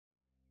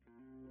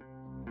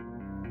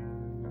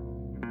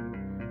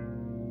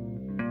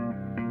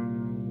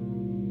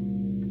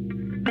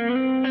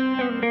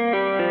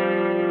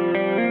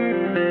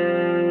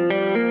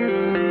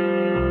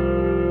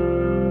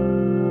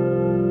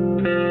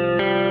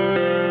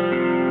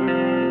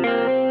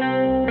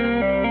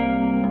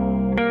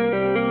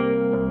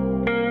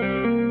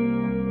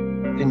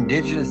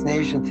Indigenous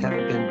nations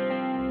have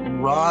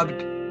been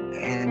robbed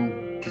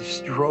and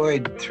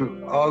destroyed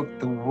throughout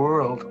the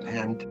world,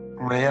 and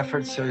my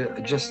efforts are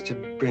just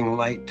to bring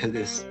light to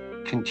this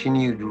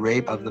continued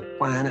rape of the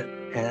planet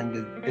and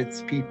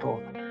its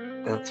people.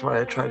 That's what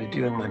I try to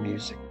do in my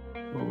music.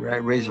 I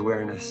raise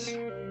awareness.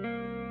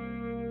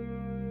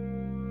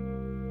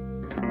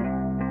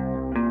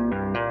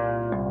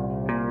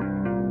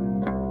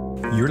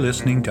 You're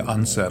listening to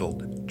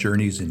Unsettled,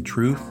 Journeys in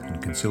Truth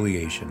and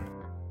Conciliation,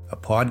 a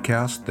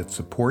podcast that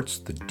supports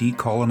the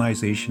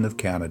decolonization of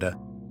Canada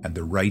and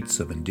the rights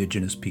of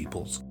Indigenous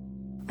peoples.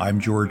 I'm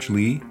George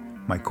Lee,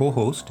 my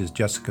co-host is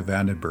Jessica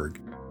Vandenberg,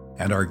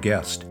 and our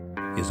guest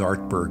is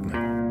Art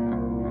Bergman.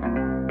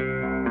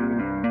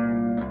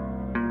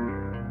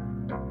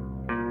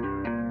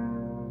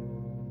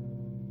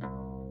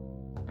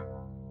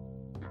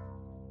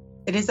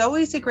 It is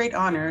always a great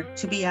honor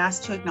to be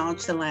asked to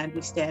acknowledge the land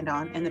we stand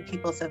on and the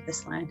peoples of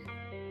this land.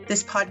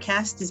 This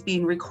podcast is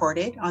being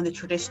recorded on the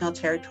traditional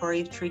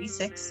territory of Treaty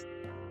 6,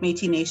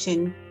 Métis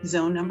Nation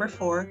Zone Number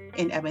 4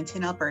 in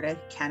Edmonton, Alberta,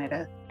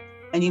 Canada.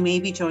 And you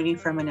may be joining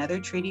from another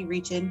treaty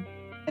region,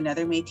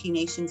 another Métis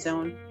Nation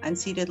zone,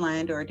 unceded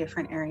land, or a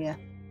different area.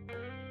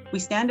 We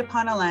stand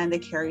upon a land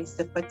that carries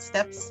the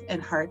footsteps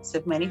and hearts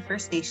of many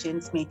First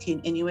Nations, Métis,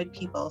 and Inuit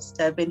peoples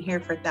that have been here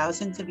for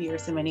thousands of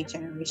years and many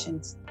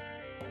generations.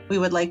 We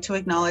would like to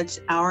acknowledge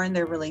our and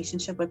their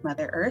relationship with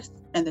Mother Earth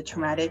and the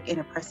traumatic and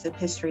oppressive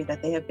history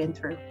that they have been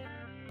through.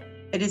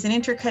 It is an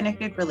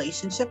interconnected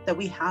relationship that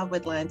we have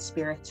with Land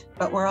Spirit,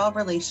 but we're all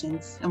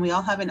relations and we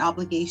all have an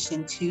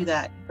obligation to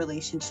that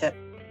relationship.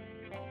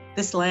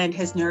 This land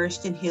has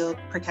nourished and healed,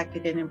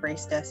 protected and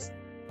embraced us,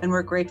 and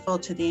we're grateful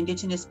to the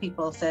Indigenous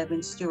peoples that have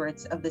been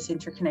stewards of this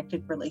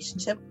interconnected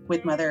relationship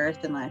with Mother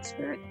Earth and Land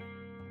Spirit.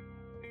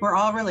 We're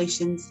all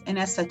relations, and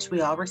as such, we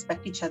all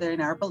respect each other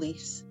in our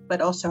beliefs, but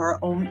also our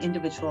own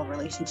individual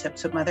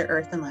relationships with Mother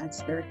Earth and Land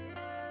Spirit.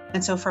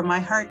 And so from my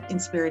heart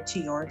and spirit to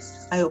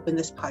yours, I open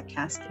this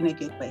podcast in a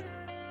good way.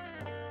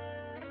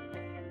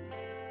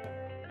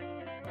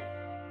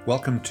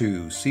 Welcome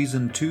to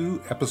Season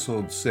 2,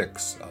 Episode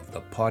 6 of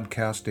the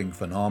podcasting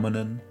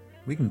phenomenon,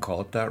 we can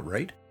call it that,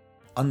 right?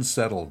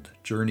 Unsettled,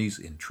 Journeys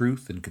in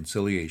Truth and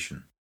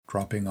Conciliation,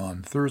 dropping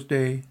on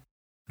Thursday,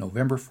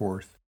 November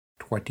 4th,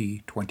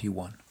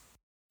 2021.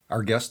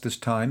 Our guest this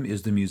time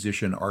is the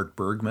musician Art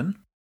Bergman.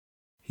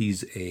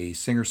 He's a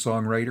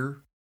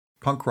singer-songwriter,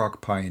 punk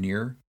rock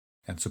pioneer,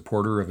 and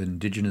supporter of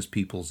Indigenous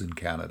peoples in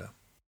Canada.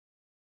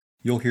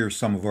 You'll hear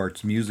some of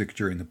Art's music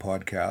during the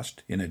podcast,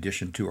 in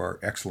addition to our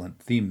excellent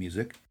theme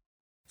music.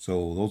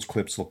 So those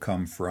clips will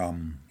come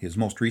from his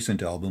most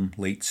recent album,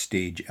 Late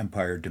Stage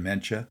Empire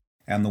Dementia,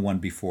 and the one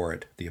before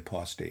it, The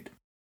Apostate.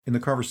 In the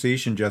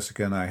conversation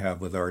Jessica and I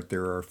have with Art,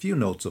 there are a few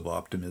notes of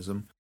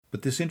optimism,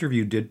 but this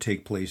interview did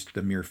take place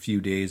a mere few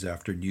days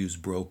after news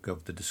broke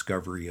of the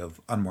discovery of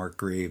unmarked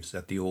graves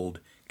at the old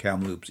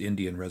Kamloops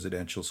Indian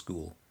Residential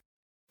School.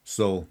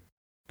 So,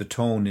 the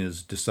tone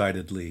is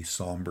decidedly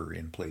somber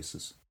in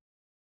places.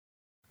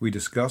 We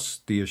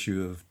discuss the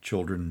issue of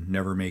children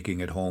never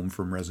making it home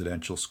from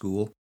residential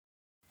school,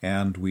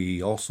 and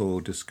we also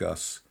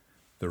discuss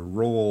the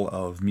role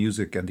of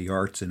music and the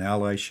arts in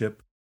allyship,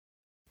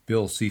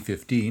 Bill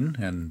C-15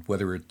 and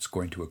whether it's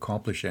going to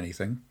accomplish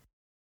anything,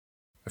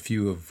 a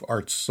few of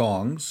Art's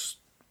songs,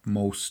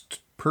 most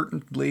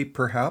pertinently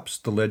perhaps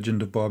The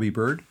Legend of Bobby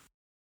Bird,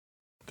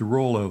 the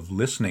role of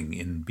listening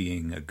in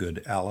being a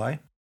good ally,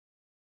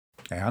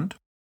 and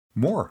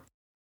more.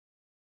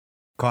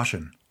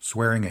 Caution,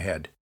 swearing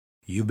ahead.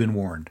 You've been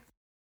warned.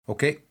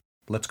 Okay,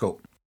 let's go.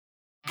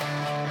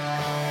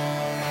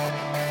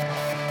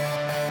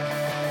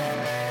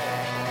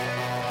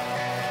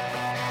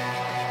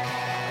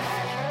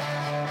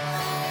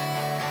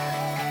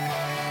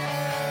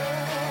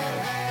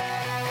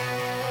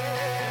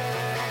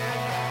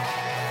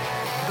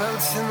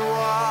 Boats in the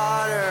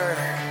water,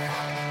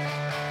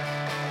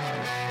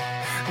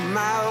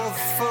 mouth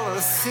full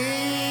of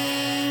sea.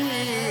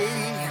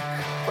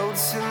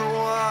 Boats in the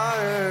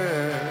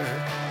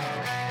water,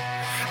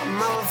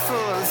 mouth full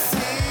of sea.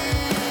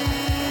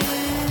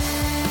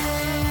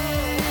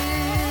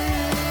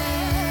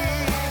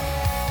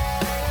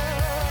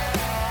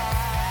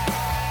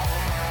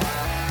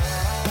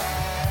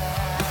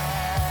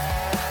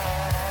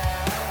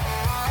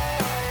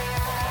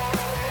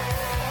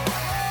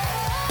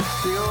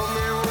 The old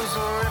man was a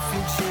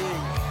refugee.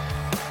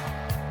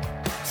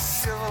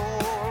 Civil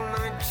War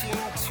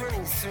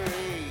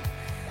 1923.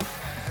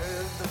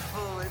 Heard the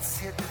bullets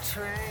hit the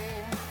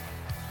train.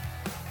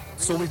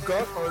 So we've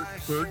got Art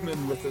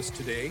Bergman with us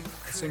today,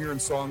 a singer and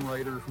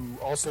songwriter who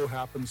also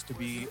happens to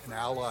be an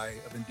ally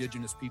of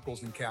Indigenous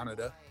peoples in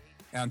Canada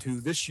and who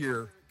this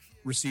year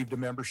received a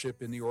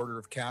membership in the Order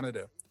of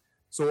Canada.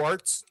 So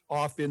Art's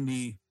off in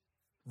the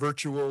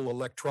virtual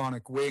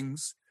electronic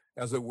wings,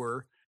 as it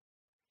were.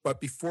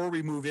 But before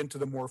we move into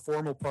the more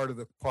formal part of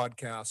the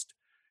podcast,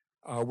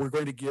 we're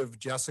going to give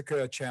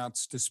Jessica a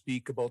chance to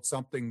speak about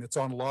something that's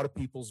on a lot of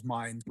people's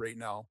minds right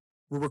now.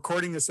 We're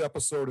recording this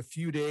episode a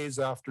few days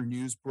after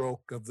news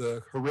broke of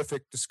the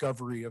horrific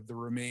discovery of the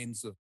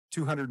remains of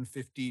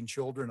 215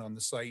 children on the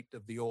site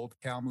of the old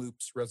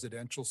Kamloops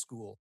residential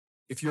school.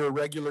 If you're a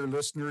regular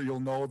listener,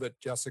 you'll know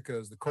that Jessica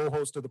is the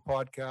co-host of the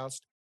podcast.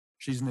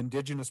 She's an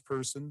Indigenous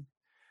person.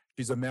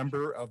 She's a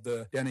member of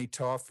the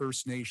Denetah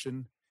First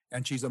Nation,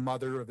 and she's a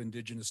mother of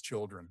Indigenous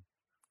children.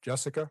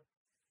 Jessica?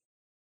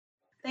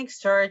 Thanks,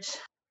 George.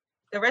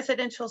 The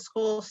residential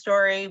school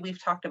story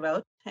we've talked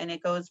about, and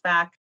it goes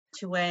back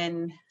to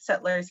when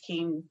settlers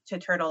came to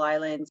Turtle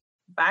Island,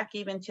 back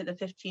even to the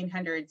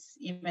 1500s,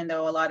 even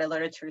though a lot of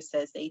literature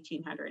says the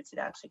 1800s, it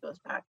actually goes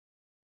back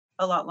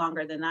a lot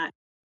longer than that.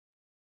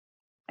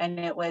 And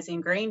it was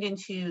ingrained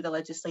into the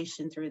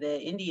legislation through the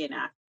Indian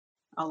Act,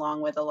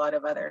 along with a lot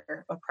of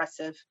other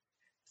oppressive,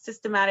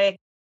 systematic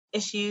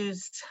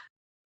issues.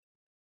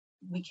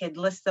 We could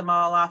list them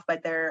all off,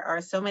 but there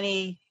are so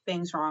many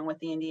things wrong with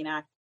the Indian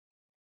Act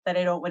that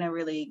I don't want to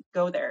really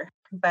go there.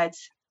 But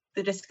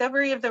the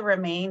discovery of the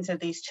remains of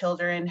these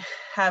children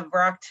have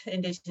rocked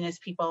Indigenous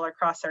people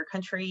across our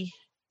country.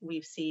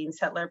 We've seen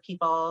settler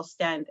people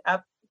stand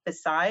up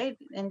beside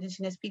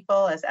Indigenous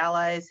people as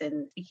allies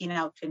and speaking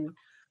out and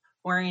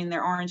wearing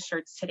their orange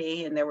shirts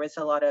today. And there was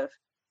a lot of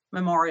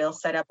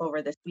memorials set up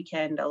over this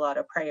weekend, a lot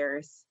of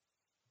prayers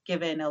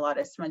given, a lot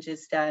of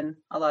smudges done,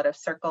 a lot of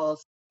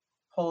circles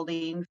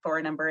holding for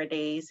a number of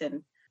days.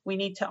 And we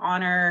need to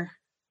honor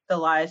the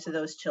lives of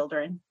those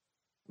children.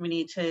 We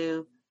need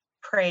to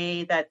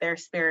pray that their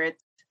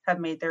spirits have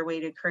made their way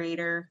to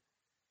Creator.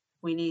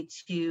 We need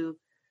to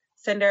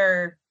send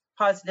our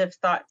positive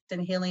thoughts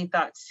and healing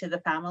thoughts to the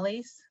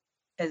families,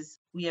 because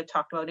we have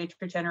talked about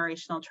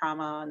intergenerational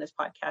trauma on this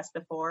podcast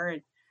before,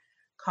 and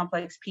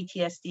complex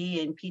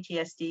PTSD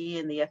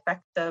and the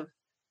effects of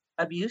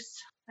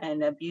abuse.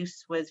 And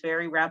abuse was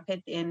very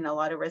rampant in a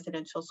lot of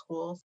residential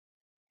schools.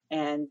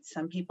 And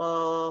some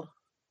people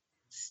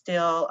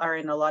still are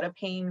in a lot of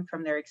pain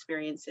from their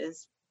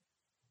experiences.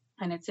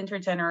 And it's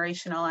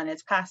intergenerational and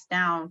it's passed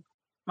down.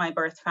 My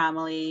birth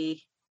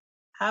family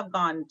have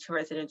gone to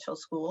residential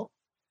school.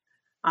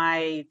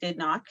 I did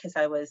not, because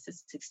I was a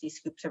 60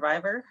 scoop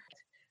survivor.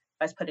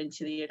 I was put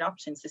into the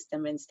adoption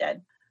system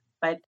instead.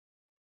 But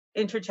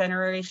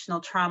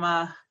intergenerational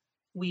trauma,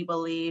 we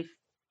believe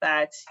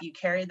that you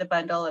carry the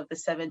bundle of the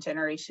 7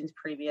 generations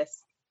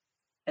previous.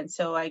 And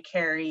so I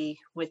carry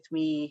with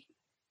me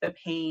the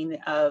pain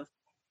of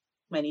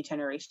many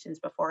generations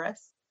before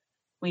us.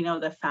 We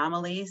know the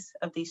families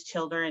of these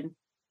children,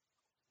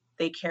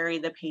 they carry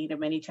the pain of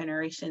many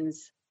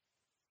generations.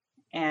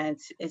 And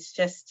it's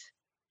just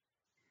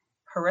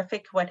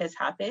horrific what has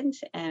happened.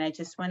 And I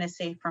just want to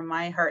say from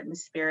my heart and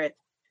spirit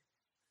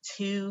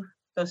to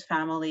those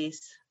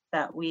families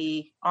that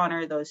we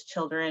honor those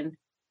children.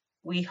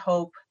 We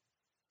hope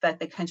that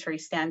the country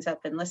stands up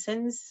and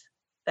listens,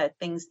 that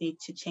things need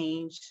to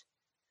change,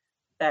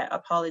 that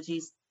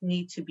apologies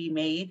need to be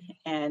made,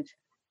 and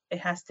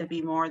it has to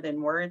be more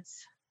than words.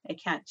 It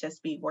can't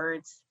just be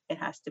words. It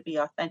has to be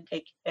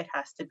authentic. It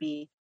has to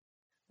be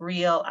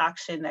real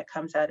action that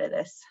comes out of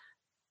this,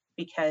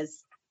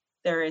 because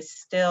there is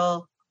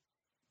still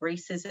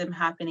racism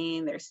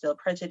happening, there's still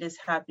prejudice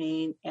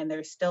happening, and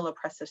there's still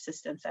oppressive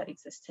systems that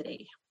exist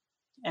today.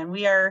 And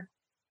we are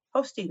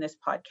hosting this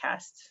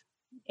podcast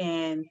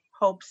in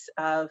hopes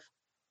of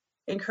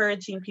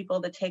encouraging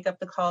people to take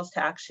up the calls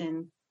to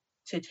action,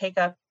 to take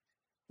up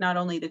not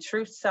only the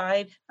truth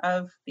side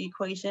of the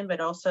equation,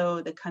 but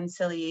also the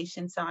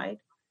conciliation side.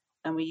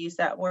 And we use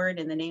that word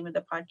in the name of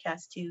the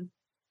podcast too,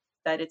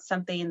 that it's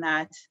something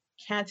that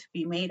can't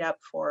be made up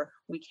for.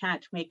 We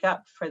can't make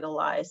up for the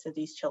lies of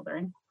these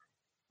children.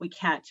 We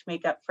can't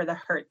make up for the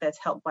hurt that's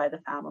held by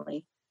the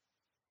family.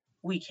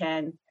 We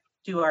can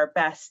do our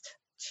best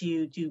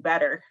to do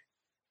better,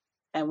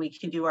 and we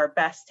can do our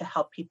best to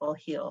help people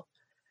heal.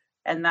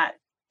 And that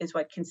is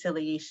what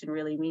conciliation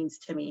really means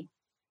to me.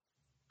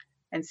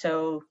 And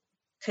so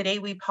today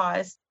we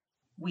paused.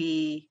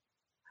 We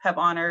have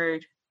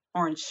honored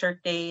Orange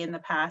Shirt Day in the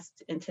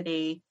past, and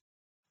today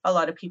a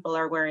lot of people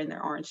are wearing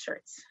their orange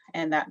shirts,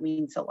 and that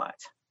means a lot.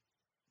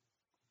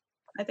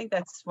 I think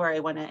that's where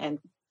I want to end.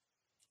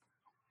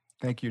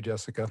 Thank you,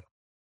 Jessica.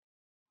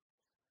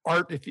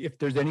 Art, if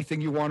there's anything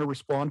you want to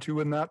respond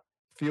to in that,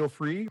 feel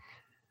free.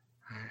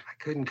 I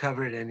couldn't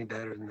cover it any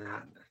better than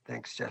that.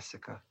 Thanks,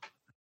 Jessica.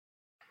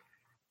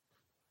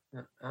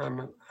 I'm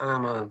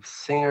a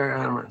singer,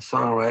 I'm a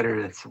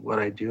songwriter. That's what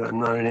I do. I'm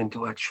not an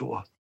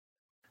intellectual.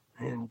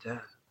 And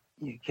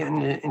you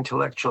can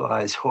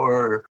intellectualize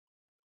horror,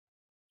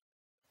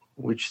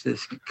 which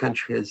this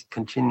country has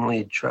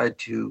continually tried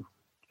to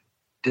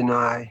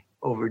deny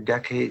over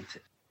decades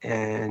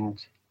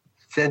and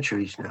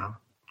centuries now.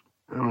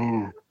 I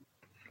mean,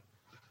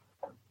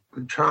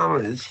 the trauma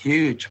is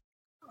huge.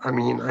 I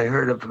mean, I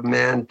heard of a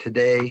man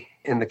today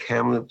in the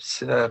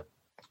Kamloops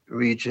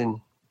region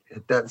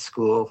at that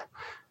school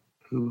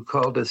who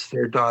called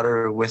their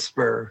daughter a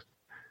whisperer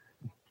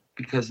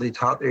because they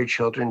taught their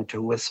children to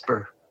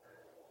whisper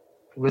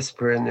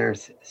in their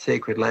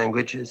sacred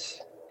languages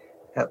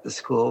at the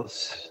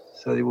schools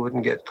so they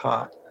wouldn't get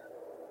caught.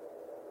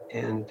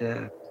 And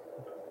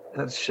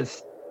that's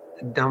just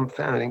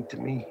dumbfounding to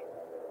me.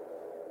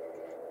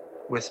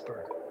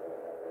 Whisper.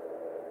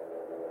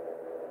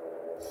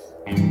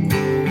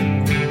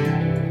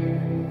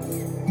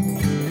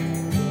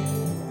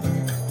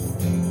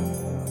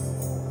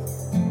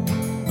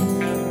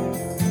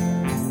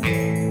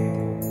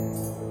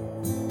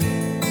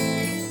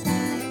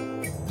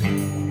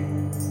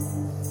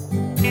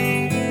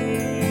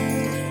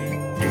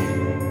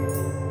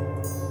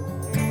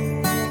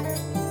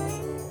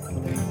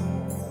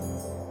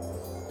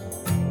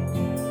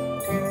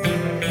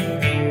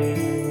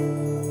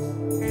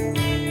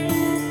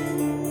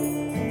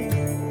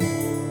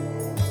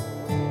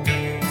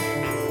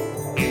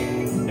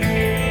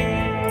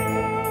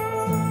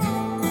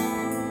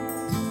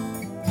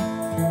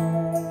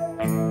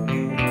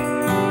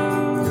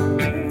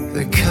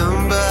 They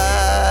come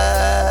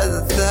by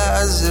the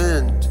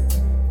thousand.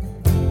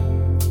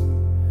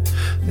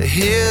 They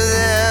hear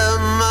their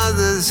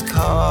mothers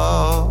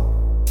call.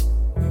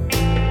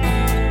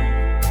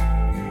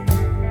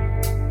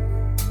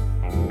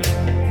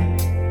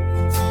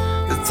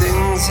 The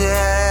things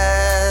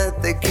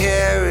that they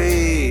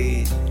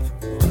carry,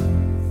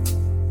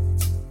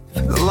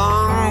 the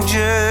long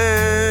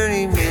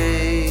journey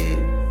made.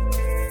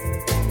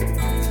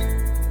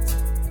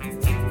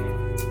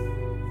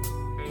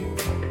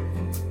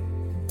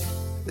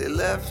 They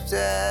left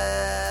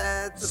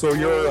at the So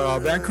you're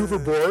Vancouver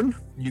born.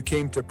 You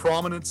came to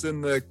prominence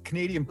in the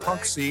Canadian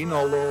punk scene,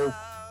 although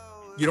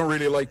you don't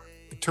really like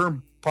the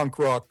term punk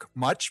rock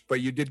much,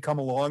 but you did come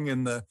along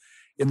in the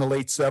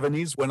late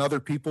 70s when other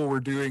people were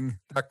doing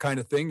that kind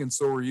of thing, and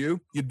so were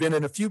you. You'd been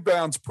in a few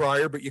bands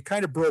prior, but you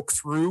kind of broke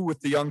through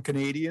with the Young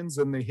Canadians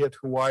and they hit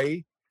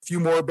Hawaii. A few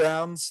more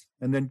bands,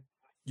 and then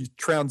you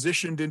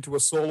transitioned into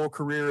a solo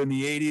career in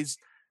the 80s.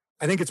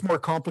 I think it's more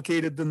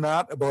complicated than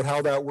that about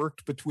how that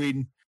worked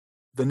between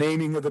the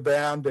naming of the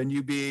band and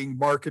you being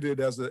marketed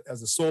as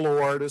a solo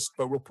artist,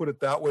 but we'll put it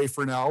that way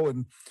for now.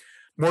 And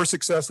more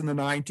success in the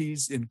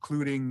 90s,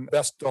 including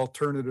Best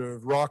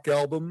Alternative Rock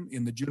Album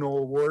in the Juno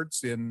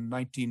Awards in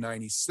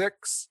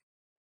 1996.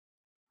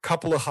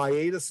 Couple of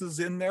hiatuses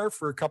in there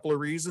for a couple of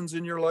reasons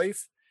in your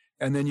life.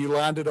 And then you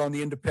landed on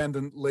the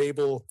independent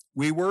label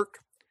WeWork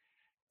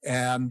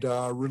and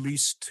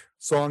released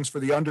Songs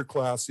for the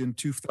Underclass in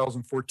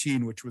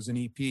 2014, which was an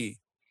EP.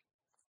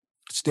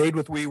 Stayed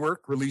with WeWork,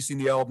 releasing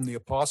the album The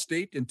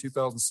Apostate in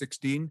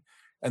 2016.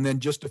 And then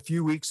just a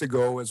few weeks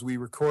ago, as we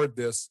record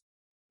this,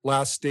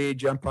 Last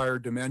Stage Empire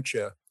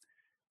Dementia,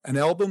 an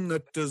album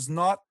that does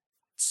not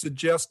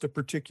suggest a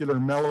particular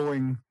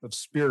mellowing of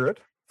spirit,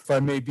 if I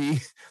may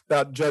be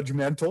that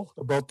judgmental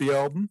about the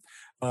album.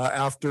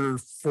 After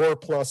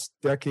 4+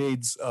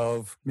 decades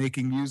of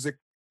making music,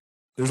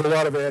 there's a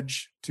lot of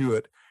edge to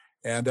it.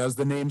 And as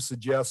the name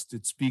suggests,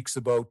 it speaks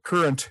about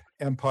current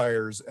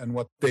empires and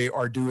what they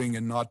are doing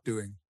and not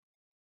doing.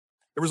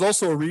 There was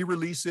also a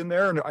re-release in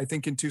there, and I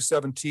think in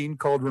 2017,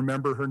 called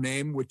Remember Her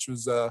Name, which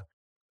was a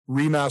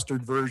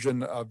remastered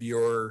version of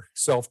your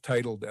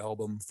self-titled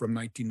album from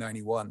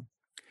 1991.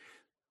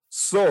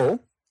 So,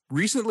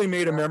 recently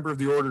made a member of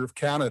the Order of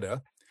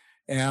Canada,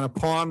 and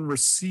upon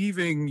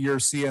receiving your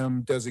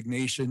CM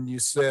designation, you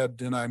said,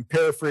 and I'm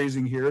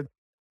paraphrasing here,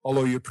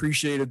 although you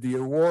appreciated the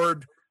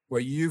award,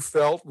 what you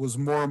felt was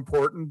more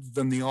important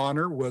than the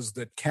honor was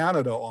that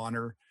Canada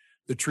honor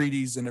the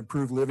treaties and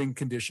improve living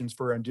conditions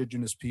for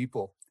Indigenous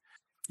people.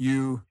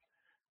 You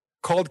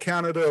called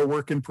Canada a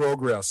work in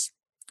progress.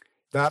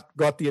 That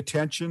got the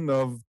attention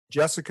of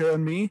Jessica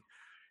and me.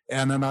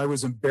 And then I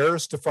was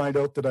embarrassed to find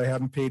out that I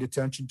hadn't paid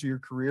attention to your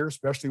career,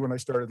 especially when I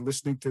started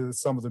listening to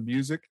some of the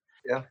music.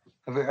 Yeah,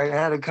 I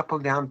had a couple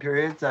down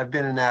periods. I've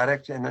been an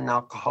addict and an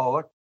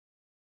alcoholic.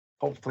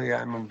 Hopefully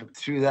I'm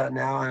through that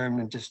now.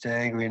 I'm just an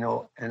angry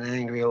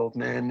old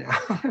man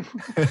now.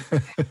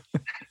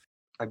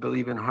 I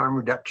believe in harm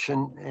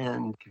reduction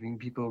and giving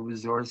people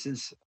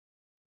resources.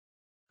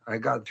 I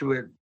got through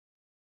it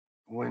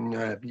when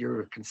you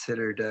were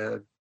considered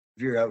a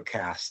pure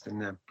outcast in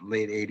the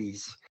late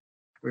 80s,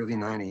 early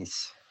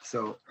 90s.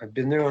 So I've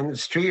been there on the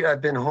street.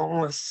 I've been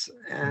homeless,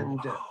 and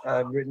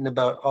I've written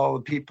about all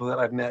the people that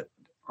I've met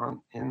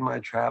in my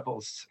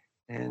travels.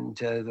 And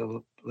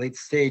the Late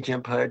Stage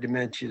Empire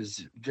Dementia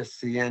is just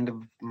the end of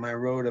my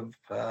road of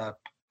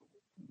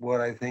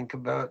what I think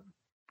about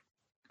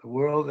the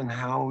world and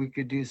how we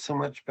could do so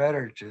much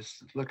better.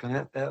 Just looking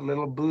at that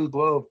little blue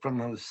globe from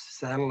those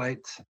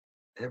satellites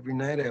every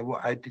night, I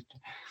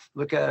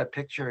look at a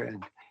picture,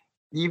 and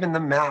even the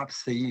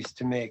maps they used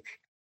to make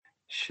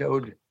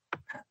showed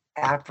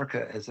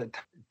Africa as a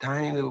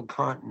tiny little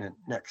continent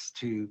next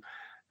to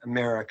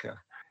America.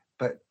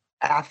 But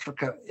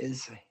Africa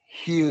is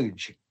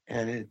huge,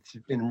 and it's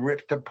been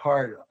ripped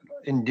apart.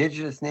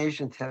 Indigenous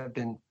nations have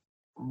been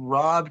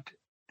robbed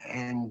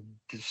and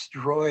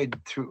destroyed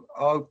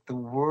throughout the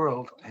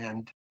world.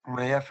 And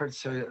my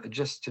efforts are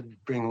just to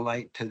bring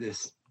light to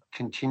this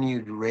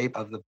continued rape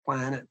of the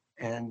planet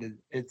and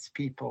its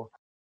people.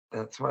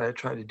 That's what I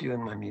try to do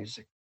in my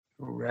music,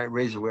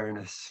 raise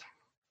awareness.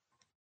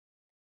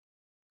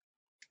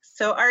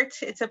 So Art,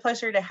 it's a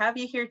pleasure to have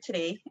you here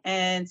today.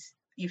 And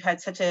you've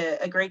had such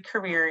a great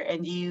career,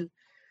 and you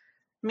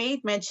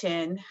made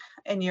mention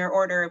in your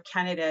Order of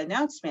Canada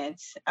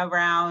announcement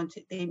around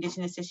the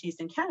Indigenous issues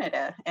in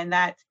Canada. And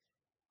that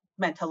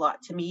meant a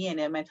lot to me, and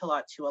it meant a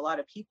lot to a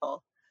lot of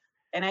people.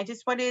 And I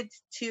just wanted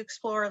to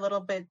explore a little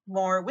bit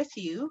more with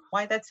you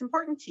why that's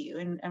important to you,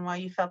 and why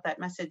you felt that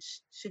message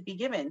should be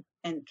given.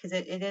 And because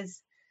it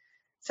is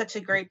such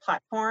a great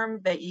platform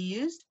that you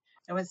used.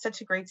 It was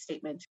such a great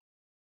statement.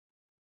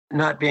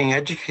 Not being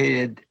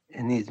educated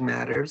in these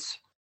matters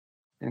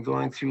and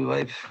going through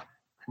life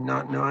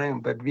not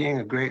knowing, but being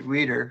a great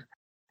reader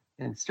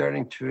and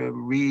starting to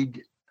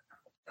read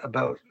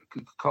about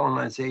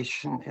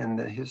colonization and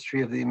the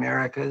history of the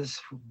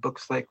Americas,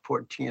 books like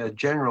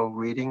general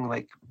reading,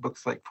 like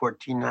books like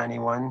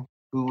 1491,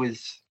 who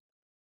was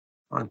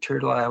on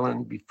Turtle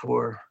Island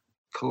before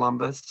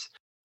Columbus.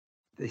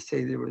 They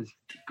say there was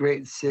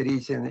great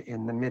cities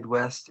in the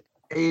Midwest,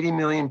 80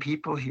 million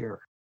people here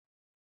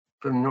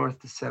from north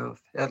to south,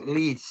 at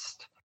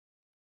least.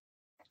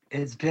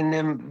 It's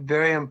been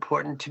very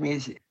important to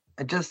me,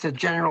 just a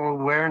general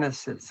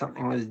awareness that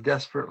something was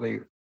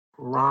desperately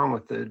wrong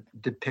with the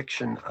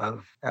depiction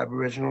of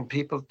Aboriginal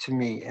people to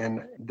me.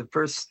 And the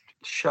first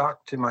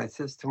shock to my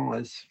system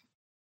was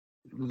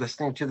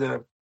listening to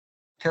the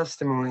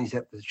testimonies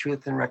at the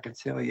Truth and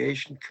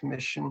Reconciliation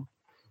Commission,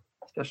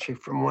 especially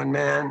from one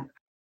man.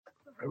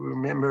 I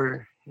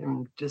remember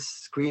him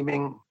just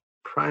screaming,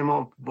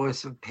 primal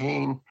voice of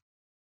pain,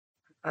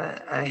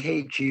 I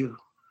hate you.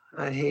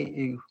 I hate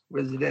you,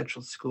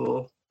 residential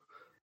school.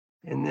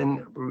 And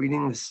then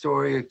reading the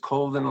story of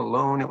Cold and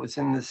Alone, it was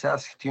in the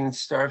Saskatoon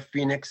Star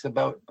Phoenix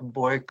about a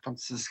boy from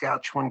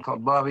Saskatchewan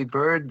called Bobby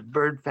Bird. The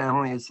Bird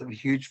family is a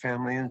huge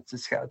family in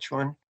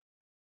Saskatchewan.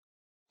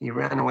 He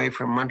ran away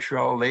from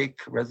Montreal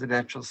Lake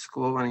Residential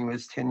School when he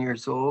was 10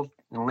 years old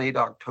in late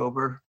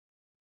October.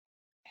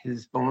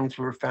 His bones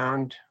were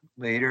found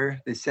later.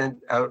 They sent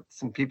out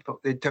some people.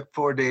 They took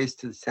 4 days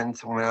to send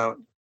someone out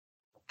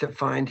to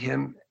find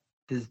him.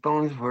 His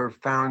bones were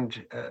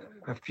found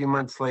a few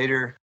months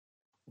later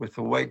with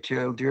a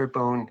white-tailed deer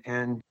bone,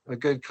 and a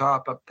good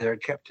cop up there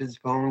kept his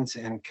bones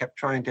and kept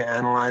trying to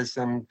analyze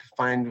them to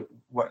find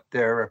what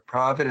their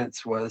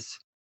provenance was.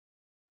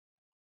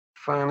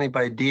 Finally,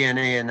 by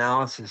DNA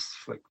analysis,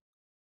 like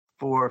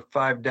 4 or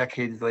 5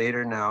 decades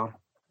later now,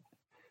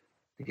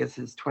 I guess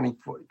it's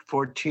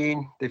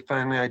 2014, they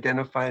finally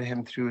identified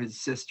him through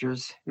his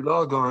sisters. We'd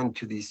all gone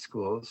to these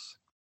schools.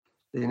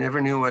 They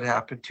never knew what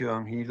happened to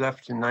him. He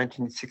left in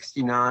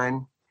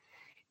 1969.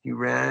 He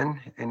ran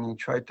and he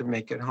tried to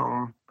make it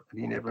home, but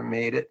he never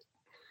made it.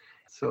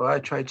 So I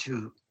tried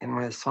to, in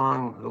my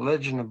song, The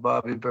Legend of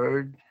Bobby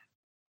Bird,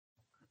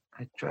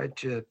 I tried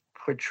to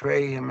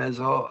portray him as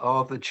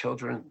all the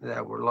children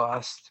that were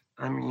lost.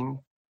 I mean,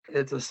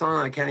 it's a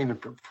song I can't even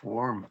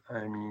perform.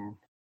 I mean,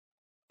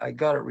 I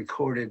got it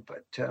recorded,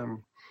 but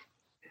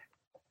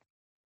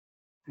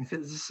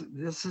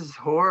this is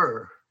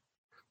horror,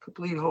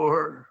 complete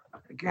horror.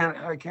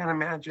 I can't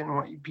imagine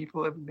what you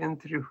people have been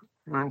through,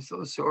 and I'm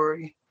so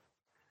sorry.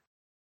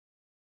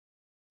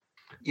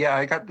 Yeah,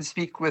 I got to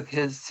speak with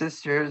his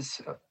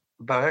sisters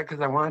about it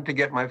because I wanted to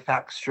get my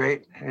facts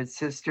straight. His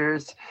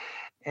sisters,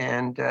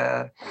 and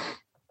that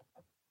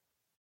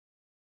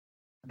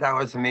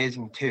was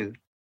amazing too.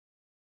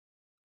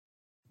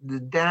 The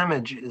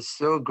damage is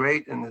so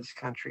great in this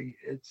country.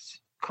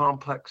 It's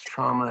complex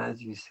trauma,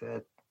 as you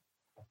said.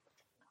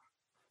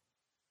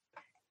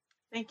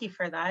 Thank you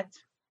for that.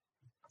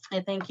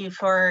 And thank you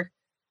for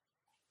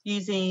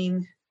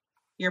using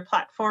your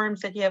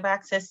platforms that you have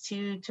access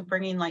to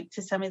bringing light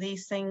to some of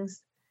these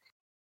things.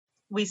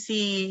 We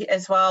see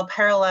as well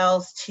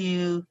parallels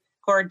to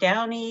Gord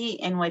Downie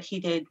and what he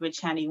did with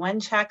Shandy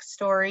Wenchak's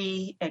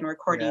story and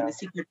recording The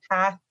Secret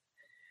Path.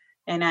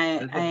 And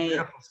it's a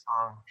beautiful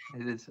song.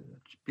 It is a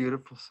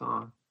beautiful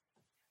song.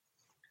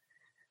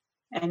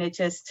 And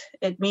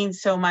it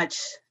means so much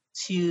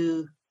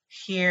to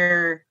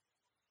hear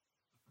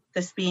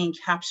this being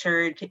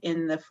captured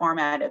in the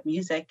format of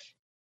music.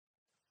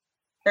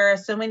 There are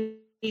so many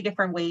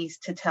different ways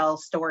to tell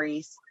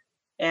stories,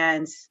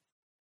 and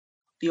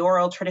the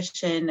oral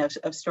tradition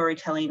of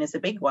storytelling is a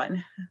big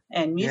one,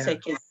 and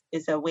music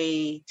is a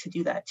way to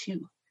do that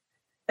too.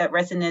 That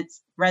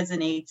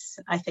resonates,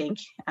 I think,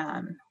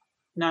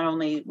 not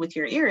only with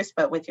your ears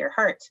but with your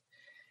heart,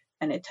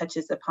 and it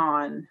touches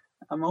upon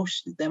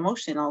the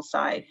emotional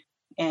side,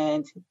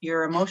 and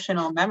your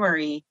emotional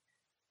memory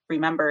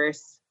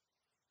remembers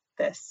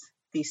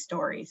these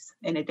stories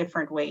in a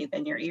different way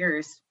than your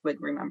ears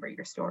would remember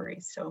your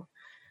stories. So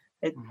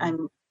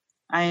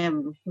I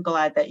am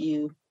glad that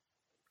you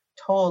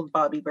told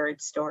Bobby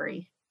Bird's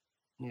story.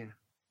 Yeah.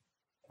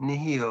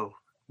 Nihio,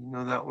 you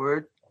know that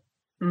word?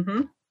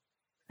 Mm-hmm.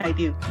 I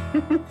do.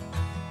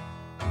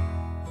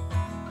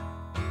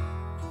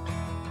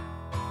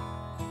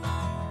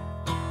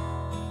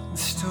 The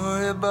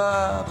story of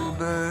Bobby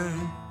Bird.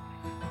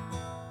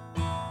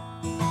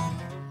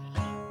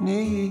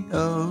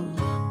 Neo,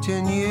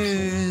 10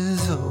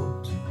 years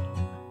old.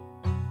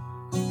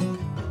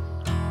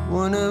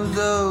 one of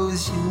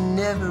those who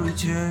never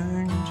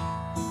returned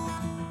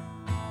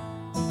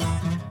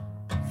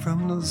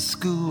from those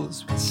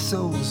schools with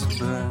souls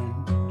burned.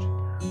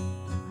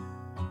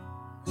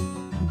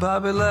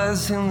 Bobby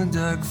lies in the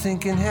dark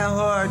thinking, how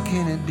hard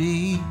can it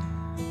be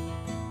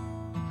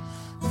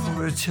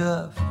for a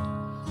tough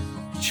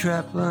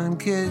trapline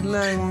kid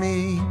like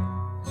me?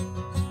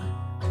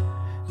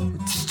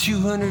 It's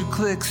 200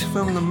 clicks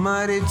from the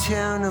mighty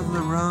town of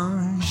La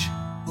Ronge,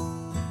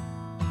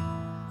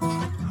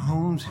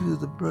 home to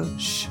the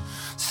brush,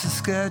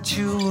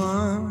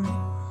 Saskatchewan,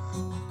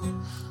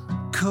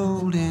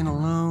 cold and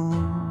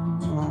alone.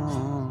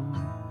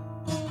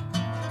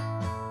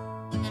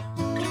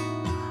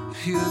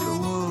 Hear the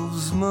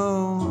wolves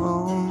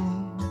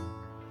moan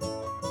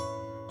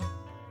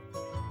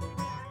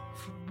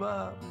for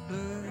Bobby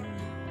Bird.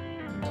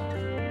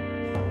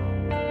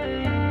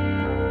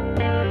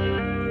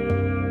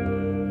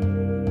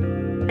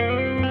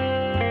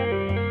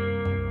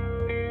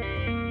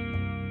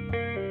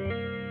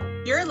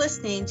 You're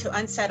listening to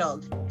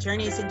Unsettled,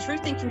 Journeys in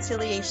Truth and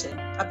Conciliation,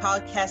 a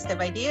podcast of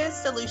ideas,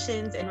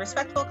 solutions, and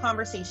respectful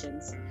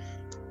conversations.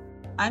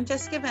 I'm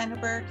Jessica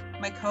Vandenberg,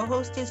 my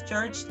co-host is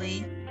George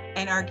Lee,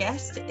 and our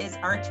guest is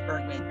Art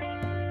Bergman.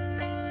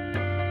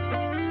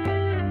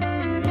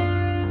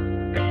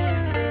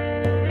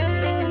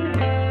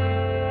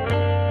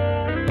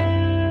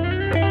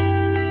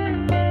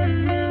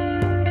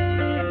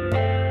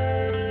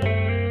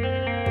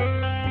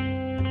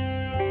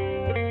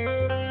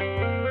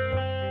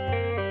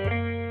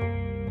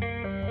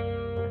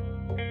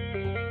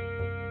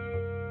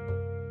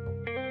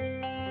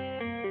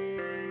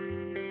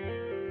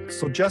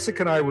 So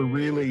Jessica and I were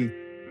really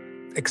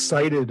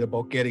excited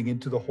about getting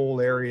into the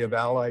whole area of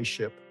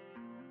allyship,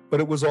 but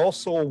it was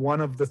also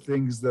one of the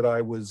things that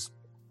I was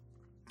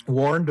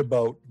warned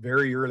about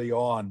very early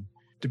on,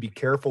 to be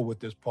careful with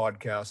this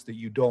podcast, that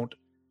you don't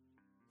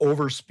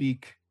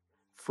overspeak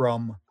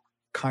from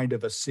kind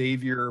of a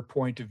savior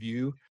point of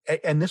view.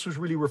 And this was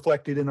really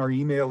reflected in our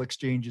email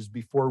exchanges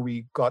before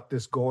we got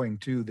this going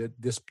too,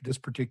 that this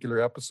particular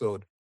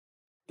episode,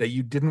 that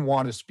you didn't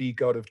want to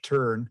speak out of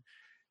turn.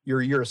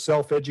 You're a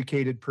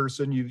self-educated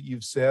person.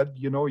 You've said,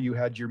 you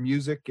had your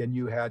music and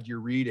you had your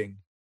reading.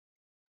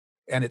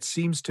 And it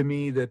seems to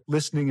me that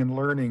listening and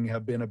learning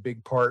have been a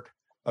big part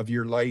of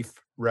your life,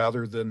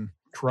 rather than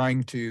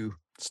trying to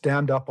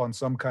stand up on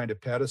some kind of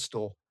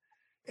pedestal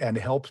and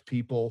help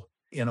people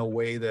in a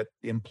way that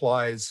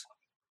implies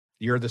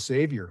you're the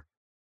savior.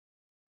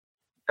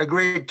 A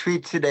great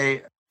tweet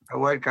today, a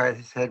white guy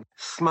said,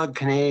 smug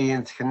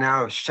Canadians can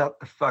now shut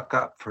the fuck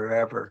up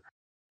forever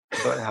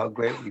about how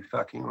great we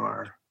fucking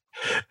are.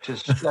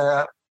 Just shut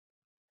up.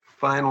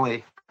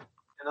 Finally,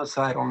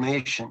 genocidal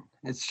nation.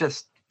 It's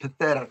just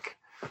pathetic.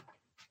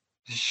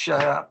 Just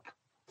shut up.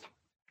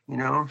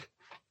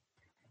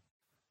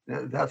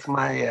 That's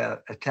my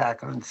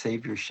attack on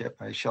saviorship.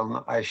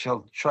 I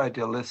shall try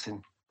to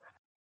listen.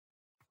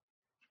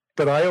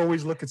 But I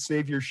always look at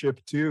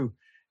saviorship too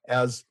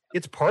as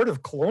it's part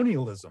of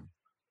colonialism.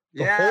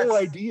 The whole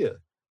idea.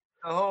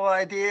 The whole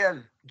idea of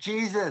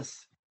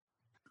Jesus.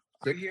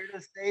 We're here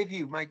to save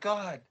you. My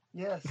God.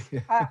 Yes.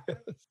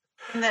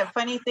 And the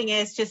funny thing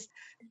is, just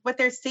what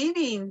they're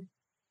saving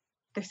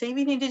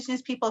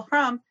Indigenous people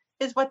from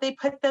is what they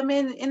put them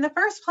in the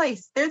first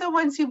place. They're the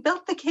ones who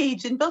built the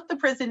cage and built the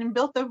prison and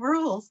built the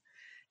rules.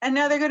 And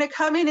now they're going to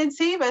come in and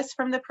save us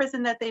from the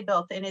prison that they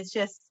built. And it's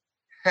just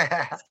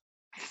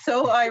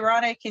so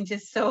ironic and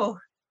just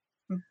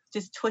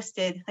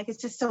twisted. Like,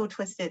 it's just so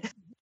twisted.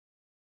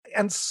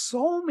 And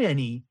so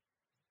many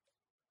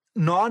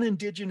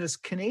non-Indigenous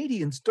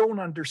Canadians don't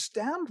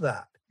understand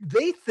that.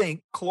 They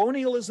think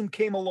colonialism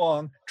came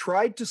along,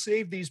 tried to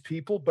save these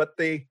people, but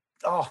they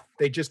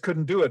just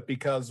couldn't do it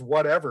because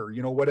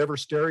whatever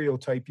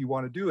stereotype you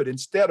want to do it,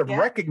 instead of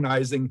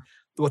recognizing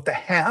what the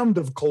hand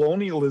of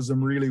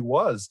colonialism really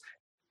was.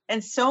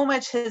 And so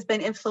much has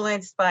been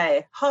influenced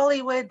by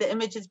Hollywood, the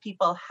images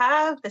people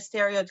have, the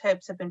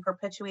stereotypes have been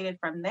perpetuated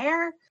from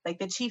there. Like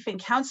the chief and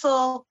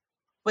council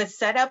was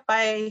set up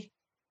by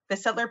the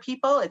settler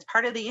people. It's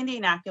part of the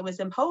Indian Act. It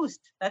was imposed.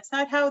 That's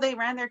not how they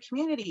ran their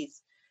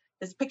communities.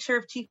 This picture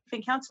of chief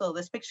and council,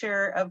 this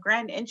picture of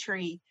grand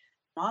entry,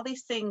 all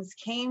these things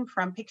came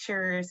from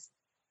pictures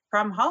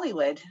from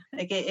Hollywood.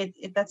 Like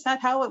that's not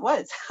how it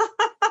was.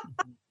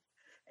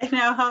 And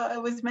now how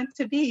it was meant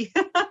to be.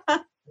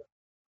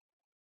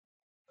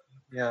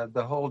 Yeah,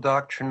 the whole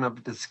doctrine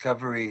of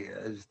discovery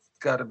has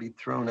got to be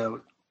thrown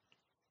out.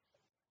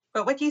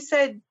 But what you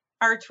said,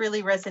 Art,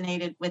 really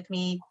resonated with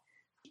me.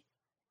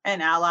 An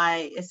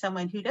ally is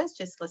someone who does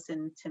just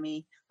listen to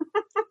me.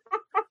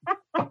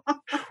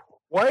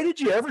 Why did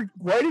you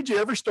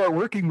ever start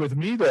working with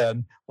me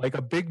then? Like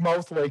a big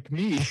mouth like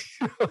me.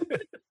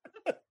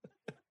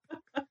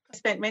 I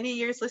spent many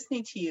years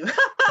listening to you.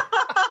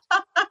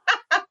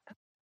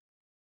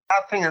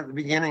 Laughing at the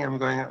beginning, I'm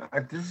going,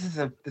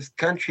 this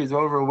country is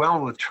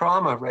overwhelmed with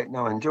trauma right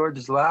now, and George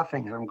is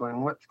laughing, and I'm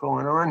going, what's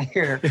going on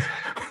here?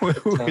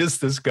 Who is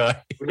this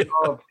guy? We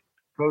all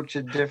approach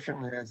it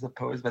differently, I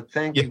suppose. But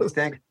thank you,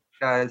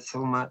 guys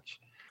so much.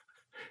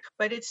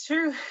 But it's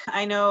true.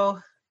 I know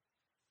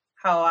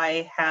how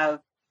I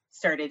have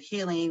started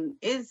healing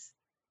is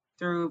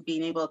through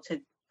being able to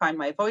find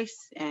my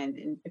voice.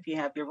 And if you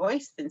have your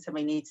voice, then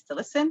somebody needs to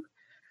listen.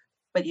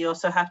 But you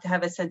also have to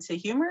have a sense of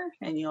humor,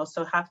 and you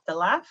also have to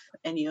laugh,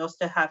 and you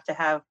also have to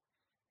have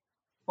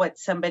what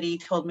somebody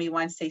told me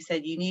once. They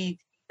said, you need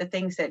the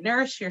things that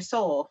nourish your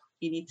soul.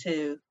 You need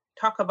to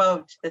talk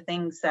about the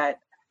things that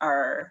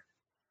are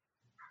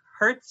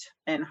hurt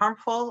and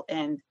harmful,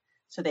 and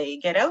so they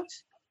get out.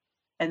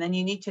 And then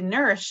you need to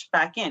nourish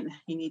back in.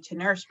 You need to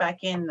nourish back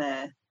in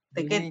the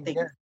good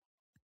things.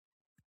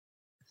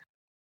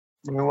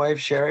 My wife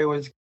Sherry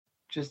was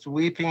just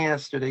weeping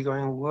yesterday,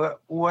 going,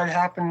 what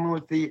happened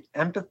with the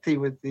empathy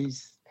with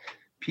these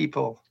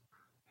people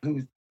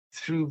who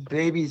threw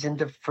babies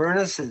into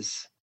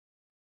furnaces?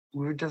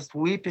 We were just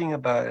weeping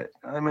about it.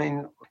 I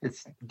mean,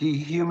 it's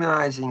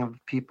dehumanizing of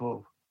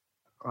people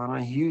on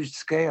a huge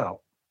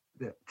scale.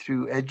 That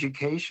through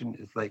education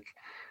is like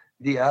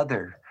the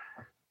other.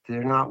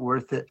 They're not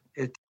worth it.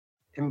 It's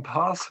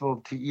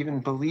impossible to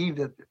even believe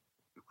that.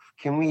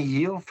 Can we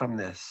heal from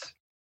this?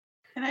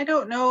 And I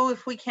don't know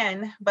if we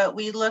can, but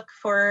we look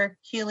for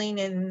healing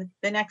in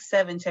the next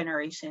 7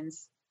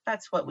 generations.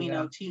 That's what we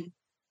know too.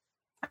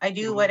 I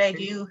do what I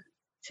do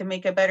to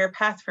make a better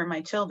path for my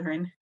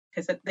children,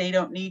 because they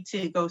don't need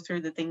to go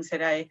through the things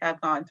that I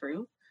have gone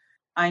through.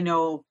 I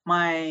know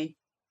my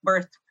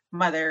birth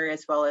mother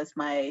as well as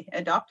my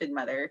adopted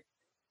mother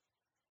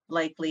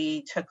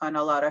likely took on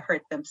a lot of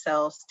hurt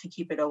themselves to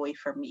keep it away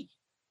from me.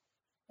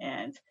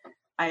 And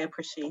I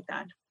appreciate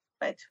that.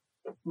 But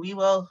we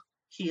will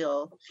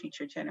heal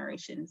future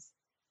generations.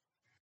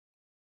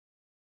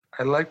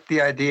 I like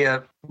the idea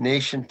of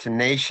nation to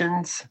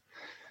nations.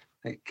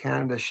 Like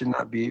Canada should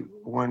not be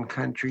one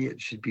country,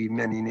 it should be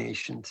many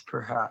nations,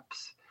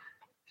 perhaps,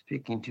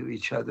 speaking to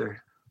each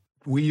other.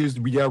 We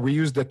used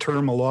the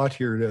term a lot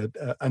here,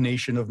 a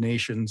nation of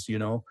nations, you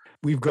know.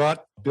 We've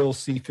got Bill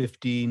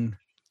C-15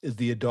 is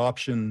the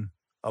adoption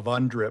of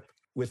UNDRIP.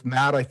 With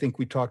Matt, I think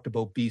we talked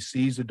about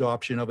BC's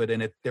adoption of it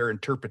and their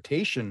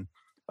interpretation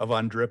of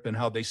UNDRIP and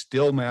how they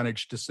still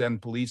managed to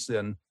send police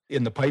in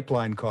the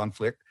pipeline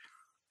conflict.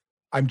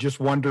 I'm just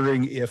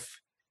wondering if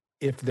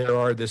there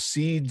are the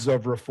seeds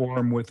of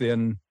reform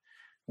within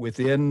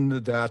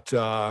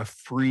that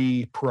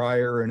free,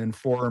 prior, and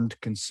informed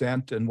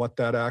consent, and what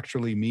that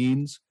actually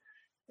means,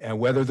 and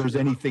whether there's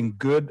anything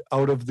good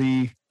out of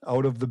the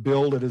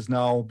bill that is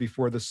now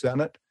before the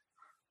Senate.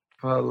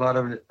 Well, a lot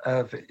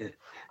of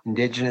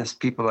Indigenous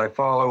people I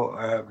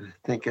follow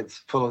think it's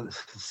full of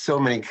so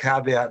many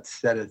caveats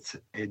that it's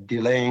a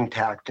delaying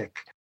tactic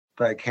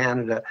by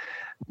Canada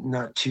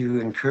not to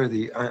incur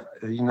the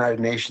United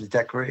Nations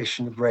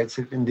Declaration of Rights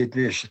of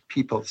Indigenous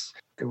Peoples.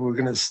 We're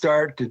going to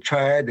start to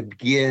try to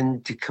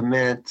begin to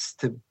commence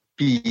to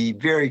be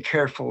very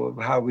careful of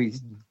how we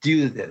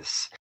do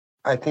this.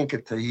 I think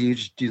it's a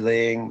huge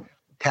delaying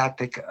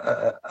tactic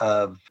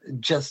of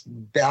just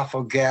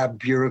baffle-gab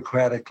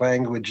bureaucratic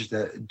language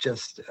that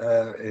just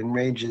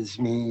enrages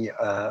me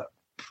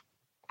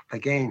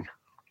again.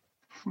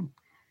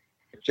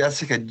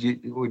 Jessica,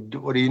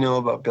 what do you know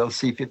about Bill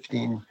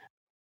C-15?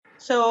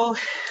 So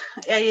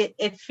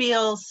it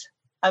feels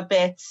a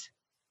bit,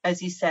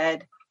 as you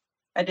said,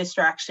 a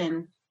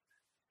distraction.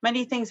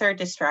 Many things are a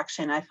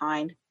distraction, I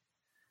find.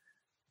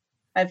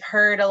 I've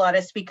heard a lot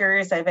of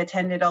speakers. I've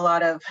attended a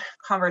lot of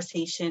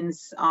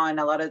conversations on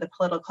a lot of the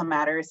political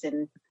matters,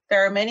 and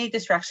there are many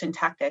distraction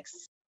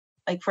tactics.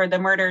 Like for the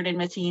murdered and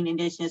missing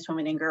Indigenous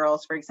women and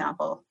girls, for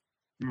example,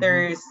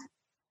 there's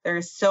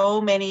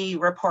so many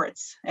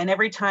reports, and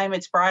every time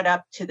it's brought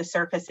up to the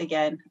surface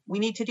again, we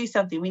need to do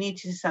something. We need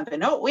to do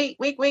something. Oh, wait,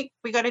 we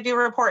got to do a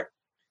report.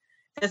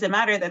 It doesn't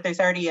matter that there's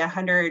already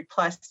 100+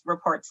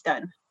 reports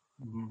done.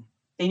 Mm-hmm.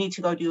 They need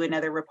to go do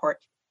another report.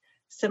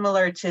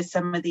 Similar to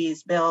some of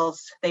these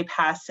bills they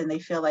pass and they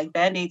feel like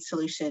Band-Aid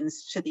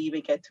solutions should they even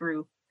get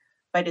through,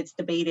 but it's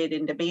debated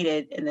and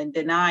then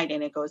denied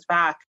and it goes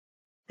back.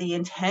 The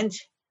intent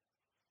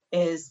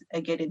is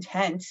a good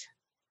intent.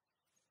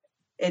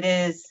 It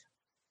is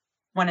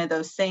one of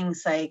those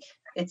things, like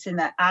it's in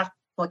the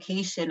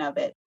application of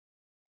it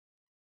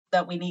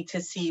that we need to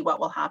see what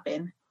will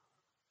happen.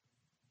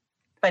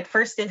 But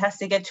first it has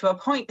to get to a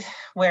point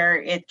where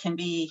it can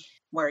be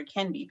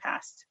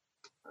passed.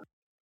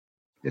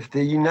 If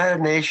the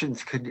United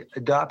Nations could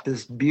adopt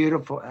this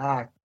beautiful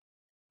act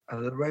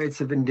of the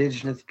rights of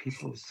Indigenous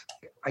peoples,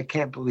 I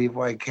can't believe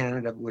why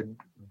Canada would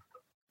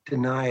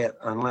deny it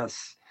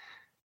unless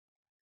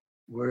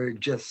we're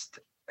just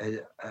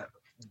the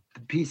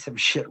piece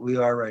of shit we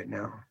are right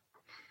now.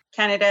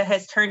 Canada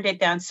has turned it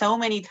down so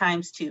many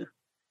times too.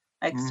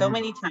 So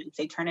many times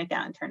they turn it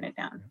down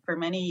for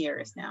many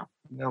years now.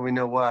 Now we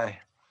know why.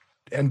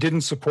 And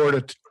didn't support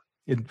it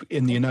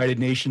in the United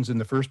Nations in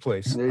the first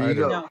place. There you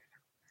go. No.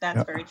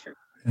 That's very true.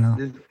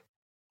 Yeah.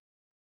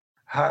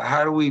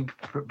 How do we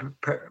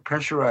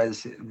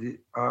pressurize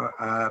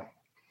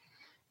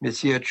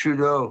Monsieur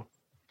Trudeau?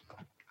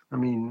 I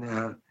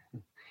mean,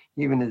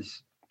 even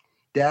his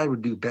dad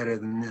would do better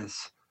than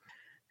this.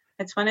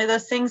 It's one of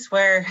those things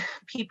where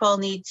people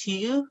need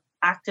to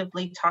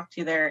actively talk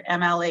to their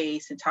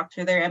MLAs and talk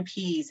to their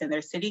MPs and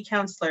their city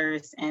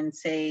councillors and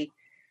say,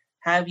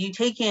 have you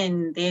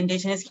taken the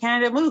Indigenous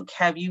Canada MOOC?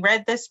 Have you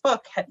read this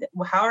book?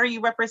 How are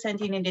you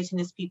representing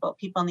Indigenous people?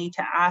 People need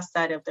to ask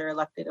that of their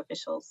elected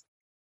officials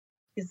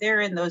because they're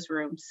in those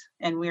rooms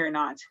and we're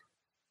not.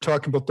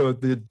 Talking about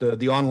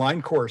the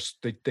online course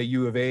that the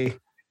U of A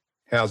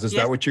has, is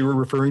Yes. that what you were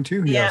referring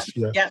to? Yeah,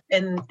 Yes. yeah,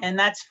 and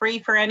that's free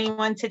for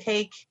anyone to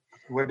take.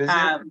 What is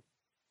it?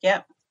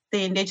 Yep,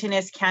 the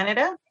Indigenous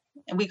Canada,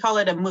 and we call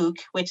it a MOOC,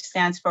 which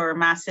stands for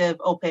Massive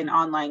Open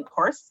Online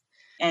Course.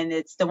 And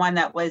it's the one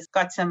that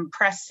got some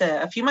press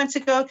a few months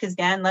ago because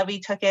Dan Levy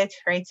took it,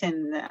 right?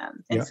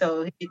 And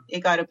so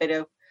it got a bit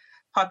of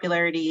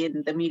popularity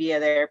in the media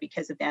there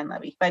because of Dan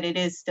Levy. But it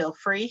is still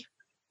free,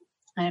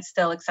 and it's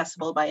still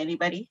accessible by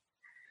anybody.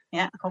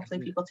 Yeah, hopefully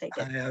people take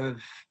it. I have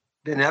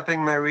been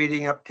upping my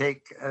reading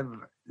uptake.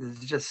 There's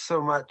just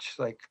so much,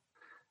 like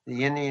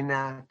the Indian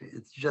Act.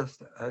 It's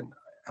just an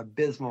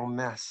abysmal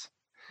mess.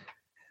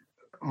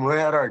 We're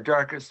at our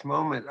darkest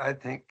moment, I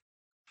think.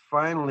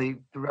 Finally,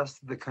 the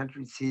rest of the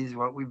country sees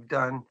what we've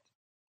done.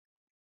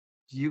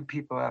 You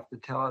people have to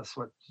tell us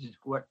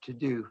what to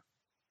do.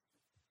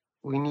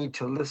 We need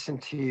to listen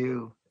to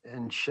you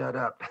and shut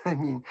up. I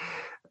mean,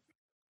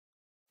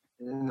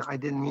 and I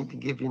didn't mean to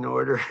give you an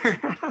order.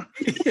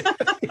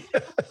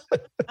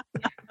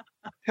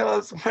 Tell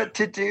us what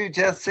to do,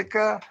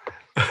 Jessica.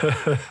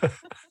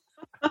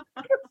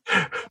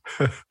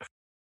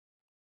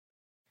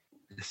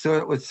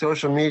 So with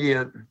social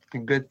media, the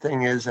good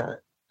thing is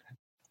that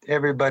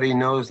everybody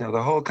knows now.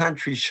 The whole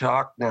country's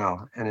shocked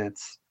now, and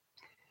it's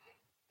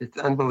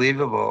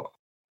unbelievable.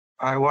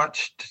 I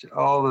watched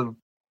all the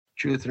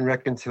Truth and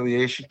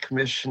Reconciliation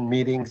Commission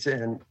meetings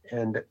and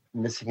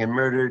missing and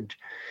murdered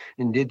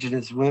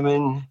Indigenous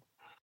women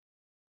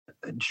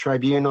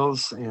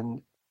tribunals,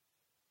 and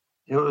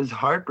it was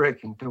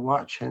heartbreaking to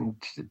watch and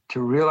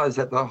to realize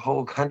that the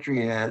whole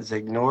country has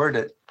ignored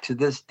it to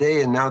this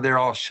day, and now they're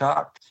all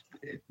shocked.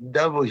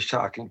 Doubly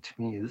shocking to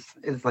me.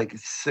 It's like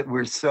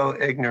we're so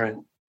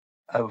ignorant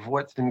of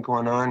what's been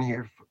going on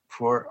here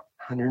for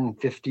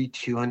 150,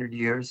 200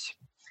 years.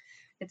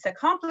 It's a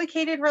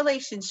complicated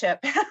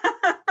relationship.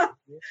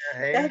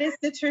 That is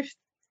the truth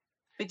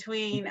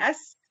between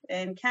us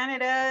and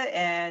Canada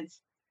and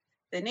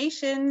the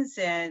nations,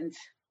 and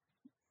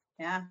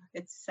yeah,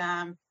 it's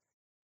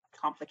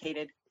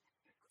complicated.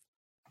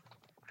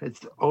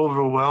 It's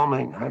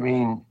overwhelming. I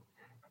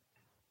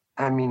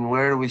mean,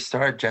 where do we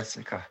start,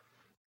 Jessica?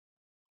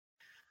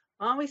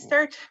 Well, we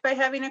start by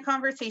having a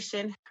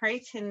conversation,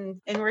 right? And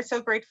we're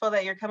so grateful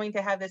that you're coming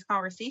to have this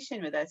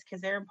conversation with us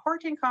because they're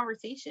important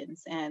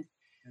conversations. And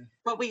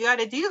what we got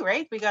to do,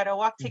 right? We got to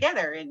walk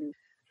together, and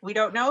we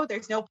don't know.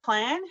 There's no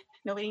plan.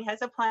 Nobody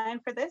has a plan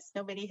for this.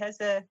 Nobody has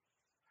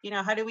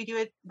how do we do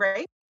it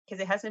right?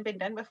 Because it hasn't been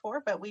done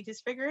before, but we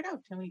just figure it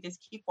out and we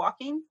just keep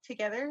walking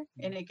together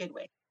in a good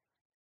way.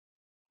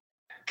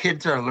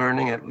 Kids are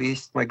learning, at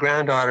least. My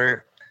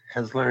granddaughter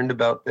has learned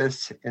about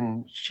this,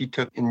 and she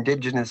took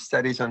Indigenous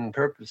studies on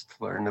purpose to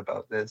learn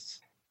about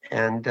this.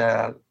 And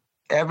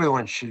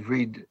everyone should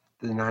read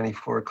the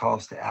 94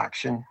 Calls to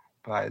Action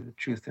by the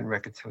Truth and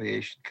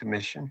Reconciliation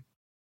Commission.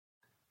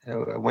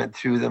 I went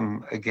through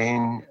them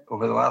again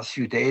over the last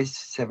few days,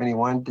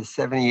 71 to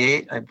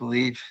 78, I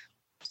believe,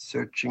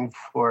 searching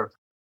for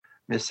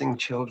missing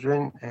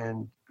children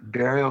and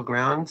burial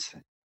grounds.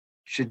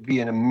 Should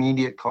be an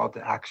immediate call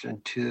to action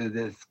to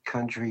this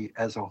country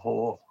as a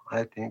whole,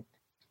 I think.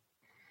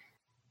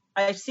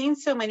 I've seen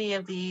so many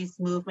of these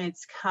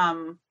movements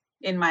come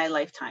in my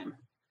lifetime.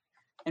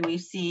 And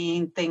we've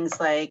seen things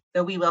like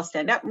the We Will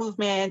Stand Up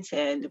movement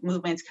and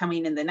movements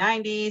coming in the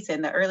 90s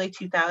and the early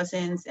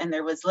 2000s. And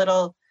there was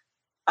little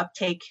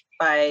uptake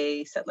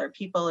by settler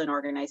people and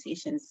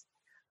organizations.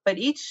 But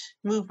each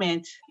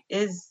movement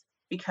is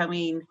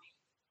becoming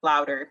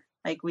louder.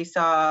 Like we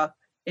saw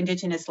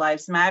Indigenous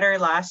Lives Matter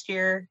last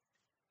year.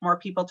 More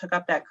people took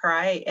up that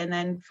cry. And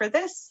then for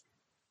this,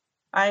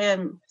 I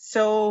am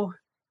so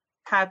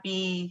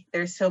happy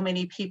there's so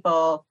many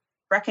people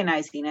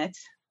recognizing it,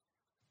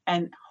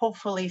 and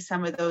hopefully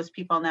some of those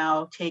people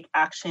now take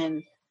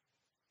action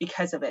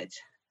because of it,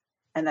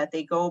 and that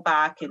they go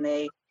back and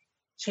they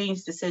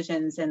change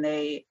decisions and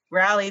they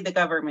rally the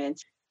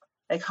government.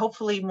 Like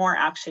hopefully more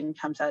action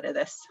comes out of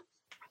this.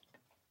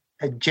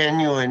 A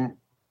genuine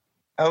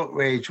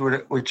outrage,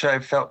 which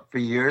I've felt for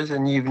years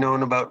and you've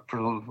known about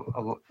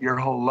for your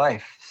whole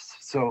life.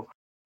 So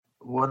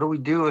what do we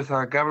do with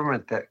our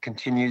government that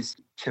continues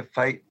to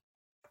fight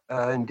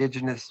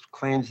Indigenous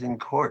claims in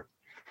court?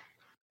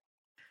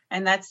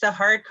 And that's the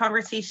hard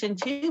conversation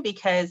too,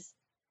 because,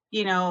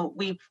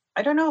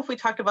 I don't know if we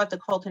talked about the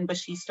Colton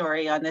Bushy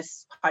story on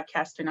this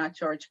podcast or not,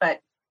 George, but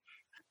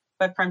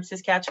from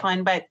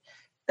Saskatchewan, but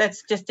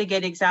that's just a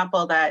good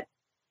example that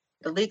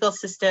the legal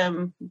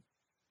system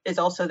is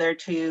also there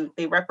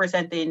they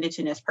represent the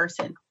Indigenous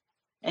person.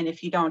 And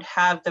if you don't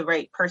have the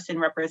right person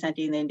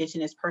representing the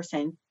Indigenous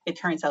person, it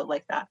turns out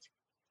like that.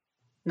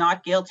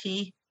 Not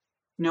guilty,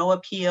 no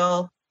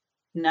appeal,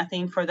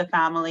 nothing for the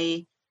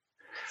family.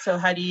 So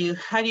how do you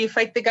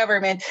fight the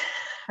government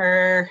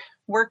or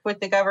work with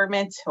the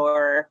government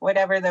or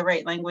whatever the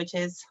right language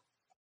is?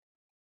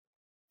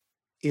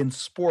 In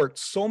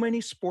sports, so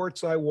many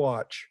sports I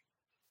watch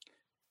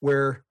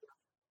where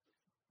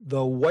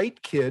the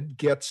white kid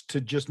gets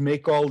to just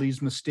make all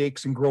these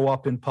mistakes and grow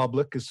up in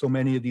public, as so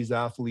many of these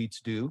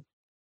athletes do.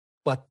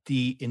 But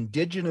the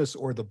indigenous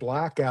or the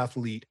black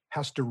athlete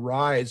has to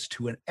rise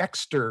to an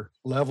extra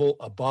level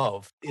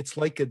above. It's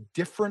like a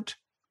different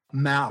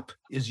map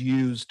is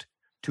used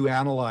to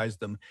analyze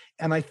them.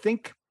 And I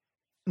think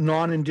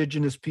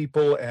non-indigenous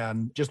people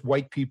and just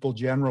white people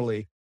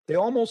generally, they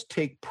almost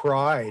take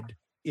pride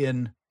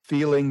in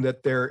feeling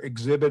that they're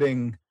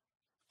exhibiting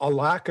a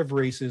lack of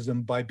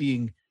racism by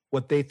being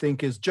what they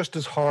think is just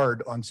as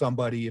hard on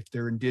somebody if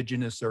they're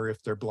indigenous or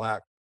if they're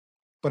black.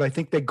 But I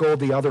think they go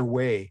the other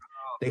way.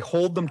 They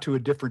hold them to a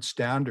different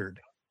standard.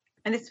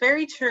 And it's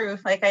very true.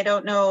 Like, I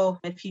don't know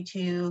if you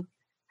two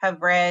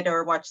have read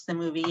or watched the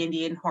movie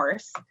Indian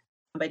Horse,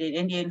 but in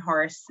Indian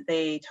Horse,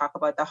 they talk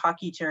about the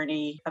hockey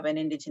journey of an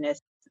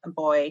indigenous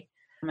boy,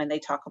 and they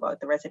talk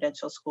about the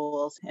residential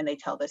schools, and they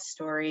tell this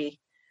story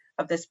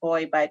of this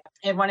boy. But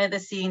in one of the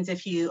scenes,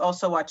 if you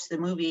also watch the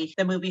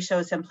movie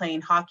shows him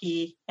playing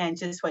hockey, and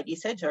just what you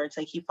said, George,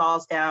 like he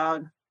falls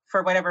down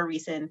for whatever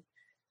reason,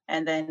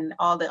 and then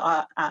all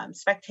the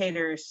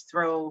spectators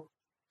throw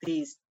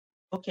these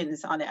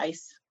tokens on the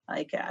ice.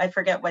 Like, I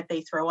forget what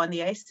they throw on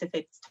the ice, if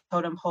it's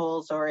totem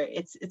poles or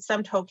it's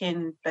some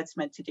token that's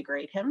meant to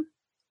degrade him.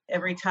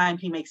 Every time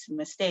he makes a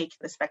mistake,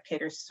 the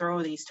spectators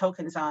throw these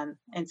tokens on,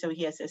 and so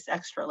he has this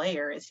extra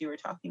layer, as you were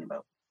talking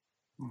about.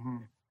 Mm-hmm.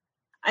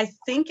 I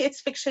think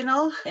it's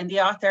fictional, and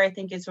the author, I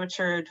think, is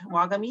Richard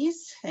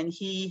Wagamese, and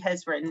he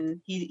has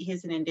written,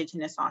 he's an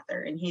indigenous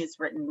author, and he has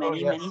written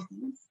many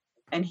things,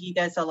 and he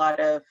does a lot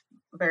of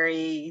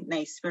very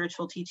nice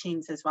spiritual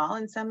teachings as well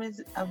in some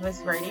of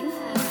his writing.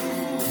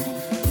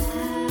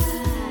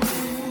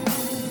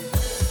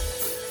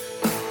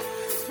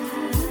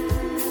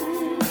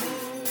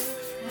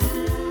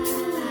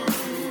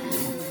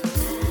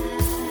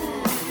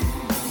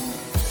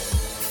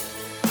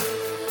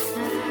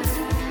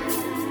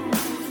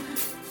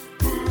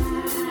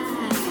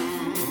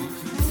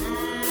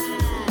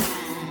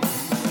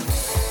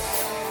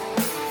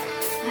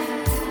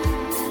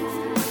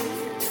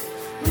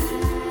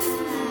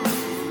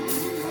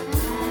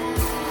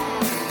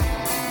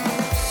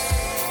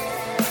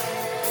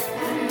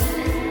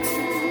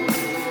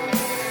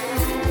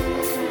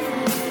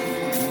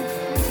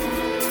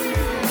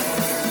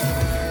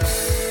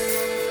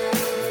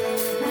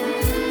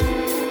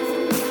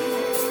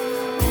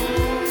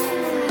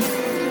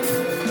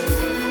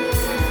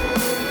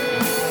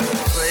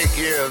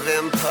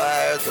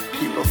 The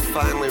people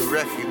finally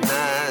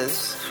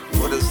recognize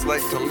what it's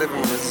like to live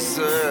in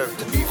reserve,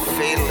 to be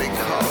fatally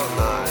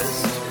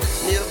colonized.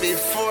 Kneel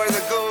before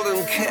the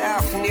golden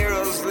calf,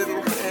 Nero's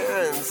little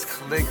hands,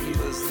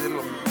 Caligula's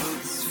little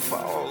boots,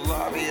 follow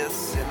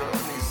lobbyists in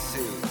army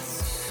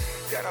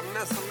suits. Got a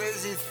mess of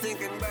lazy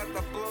thinking about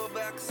the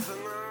blowback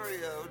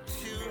scenario,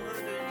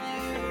 200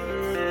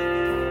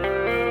 years.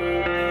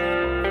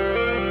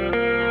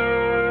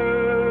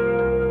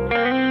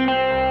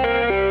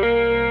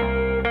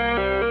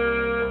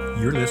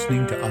 You're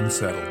listening to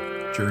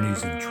Unsettled,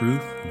 Journeys in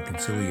Truth and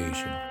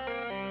Conciliation.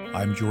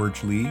 I'm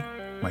George Lee,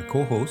 my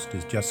co-host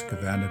is Jessica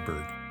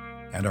Vandenberg,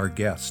 and our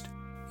guest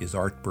is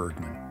Art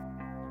Bergman.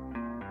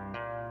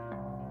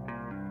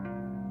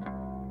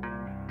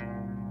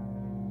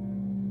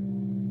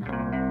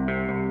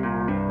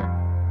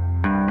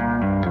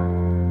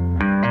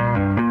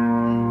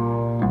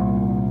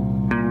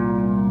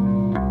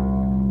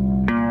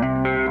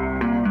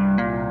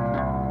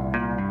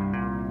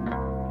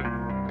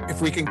 If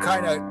we can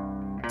kind of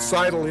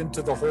sidle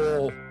into the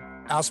whole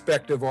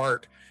aspect of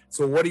art.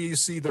 So what do you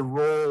see the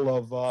role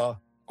of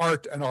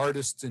art and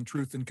artists in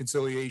Truth and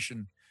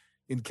Conciliation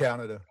in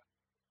Canada?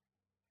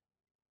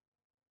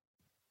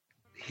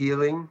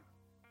 Healing,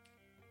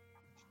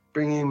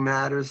 bringing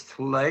matters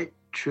to light,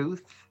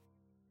 truth.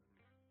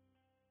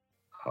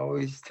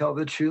 Always tell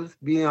the truth,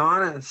 be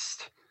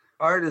honest.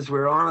 Art is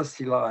where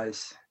honesty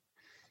lies.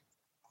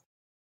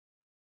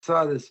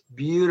 Saw this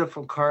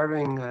beautiful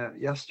carving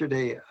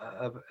yesterday.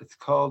 It's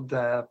called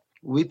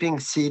Weeping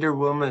Cedar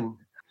Woman.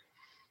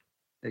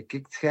 The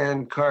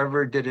Gitxsan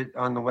carver did it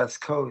on the west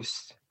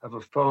coast of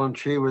a fallen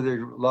tree where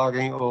they're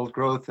logging old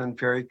growth in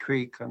Fairy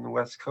Creek on the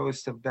west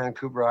coast of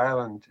Vancouver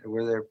Island,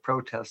 where they're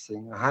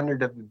protesting.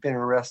 100 have been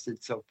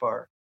arrested so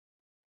far.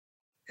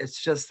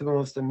 It's just the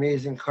most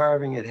amazing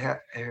carving.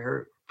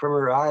 From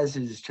her eyes,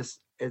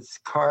 it's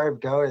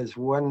carved out as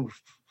one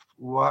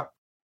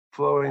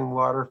flowing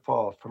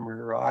waterfall from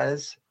her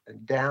eyes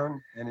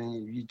down,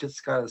 and you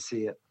just got to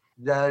see it.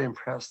 That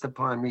impressed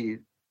upon me.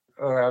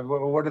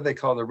 What do they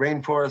call the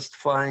rainforest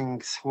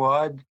flying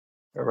squad?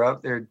 Are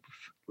out there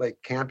like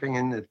camping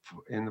in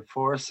the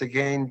forest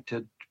again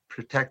to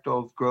protect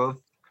old growth.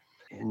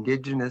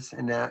 Indigenous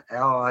and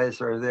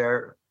allies are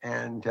there,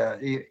 and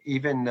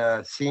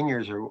even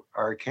seniors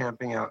are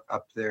camping out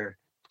up there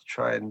to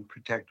try and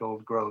protect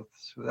old growth.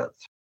 So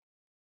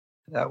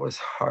that was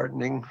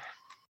heartening.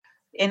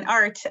 In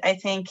art, I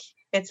think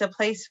it's a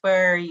place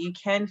where you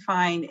can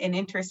find an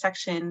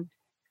intersection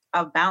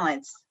of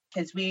balance,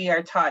 because we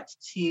are taught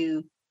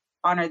to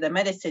honor the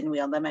medicine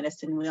wheel. The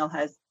medicine wheel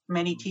has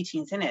many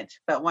teachings in it,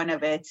 but one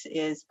of it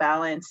is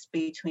balance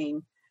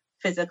between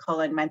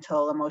physical and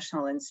mental,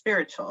 emotional and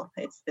spiritual.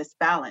 It's this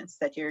balance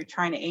that you're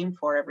trying to aim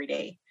for every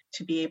day,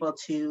 to be able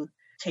to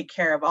take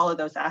care of all of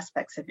those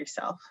aspects of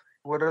yourself.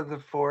 What are the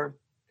four?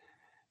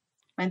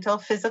 Mental,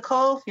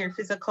 physical, your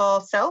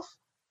physical self,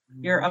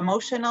 your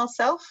emotional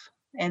self,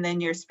 and then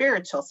your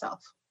spiritual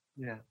self.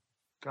 Yeah,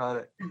 got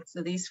it.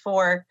 So these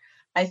four,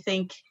 I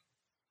think,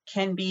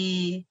 can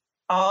be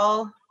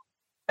all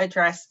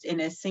addressed in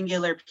a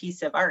singular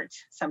piece of art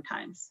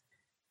sometimes,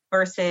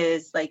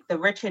 versus like the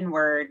written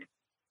word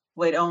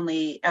would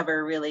only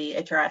ever really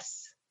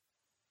address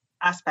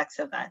aspects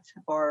of that,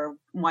 or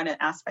one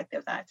aspect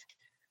of that.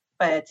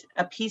 But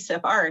a piece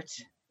of art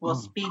will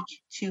speak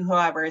to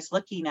whoever is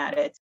looking at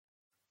it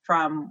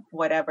from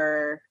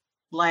whatever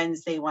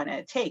lens they want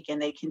to take, and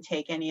they can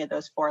take any of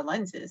those four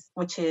lenses,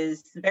 which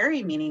is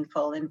very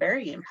meaningful and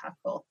very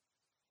impactful.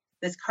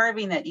 This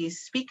carving that you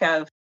speak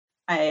of,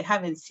 I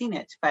haven't seen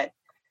it, but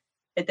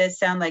it does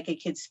sound like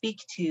it could speak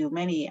to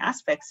many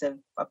aspects of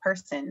a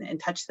person and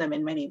touch them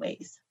in many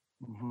ways.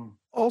 Mm-hmm.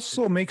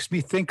 Also makes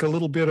me think a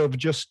little bit of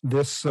just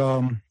this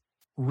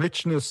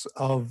richness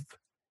of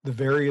the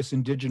various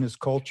Indigenous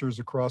cultures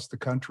across the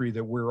country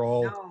that we're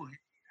all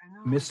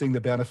missing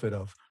the benefit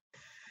of.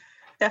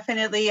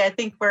 Definitely. I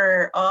think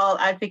we're all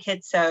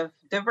advocates of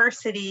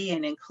diversity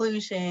and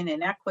inclusion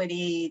and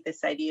equity,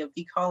 this idea of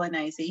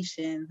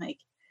decolonization. Like,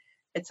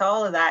 it's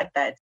all of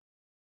that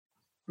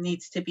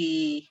needs to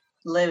be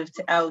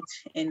lived out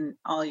in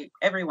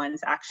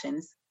everyone's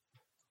actions.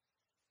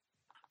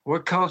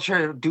 What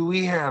culture do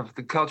we have?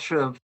 The culture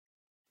of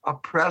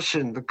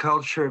oppression, the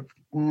culture of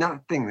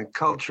nothing, the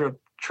culture of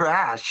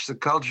trash, the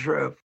culture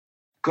of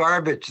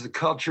garbage, the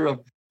culture of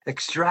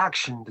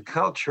extraction, the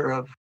culture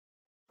of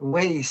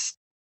waste.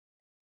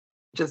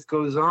 It just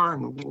goes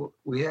on.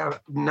 We have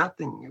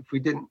nothing if we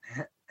didn't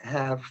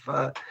have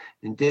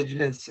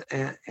Indigenous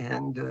and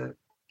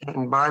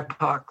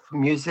BIPOC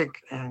music,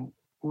 and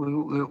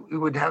we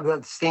would have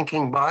that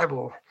stinking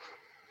Bible.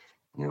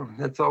 You know,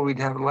 that's all we'd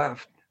have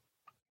left.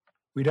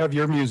 We'd have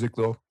your music,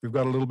 though. We've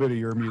got a little bit of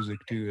your music,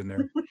 too, in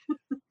there.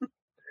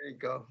 There you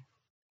go.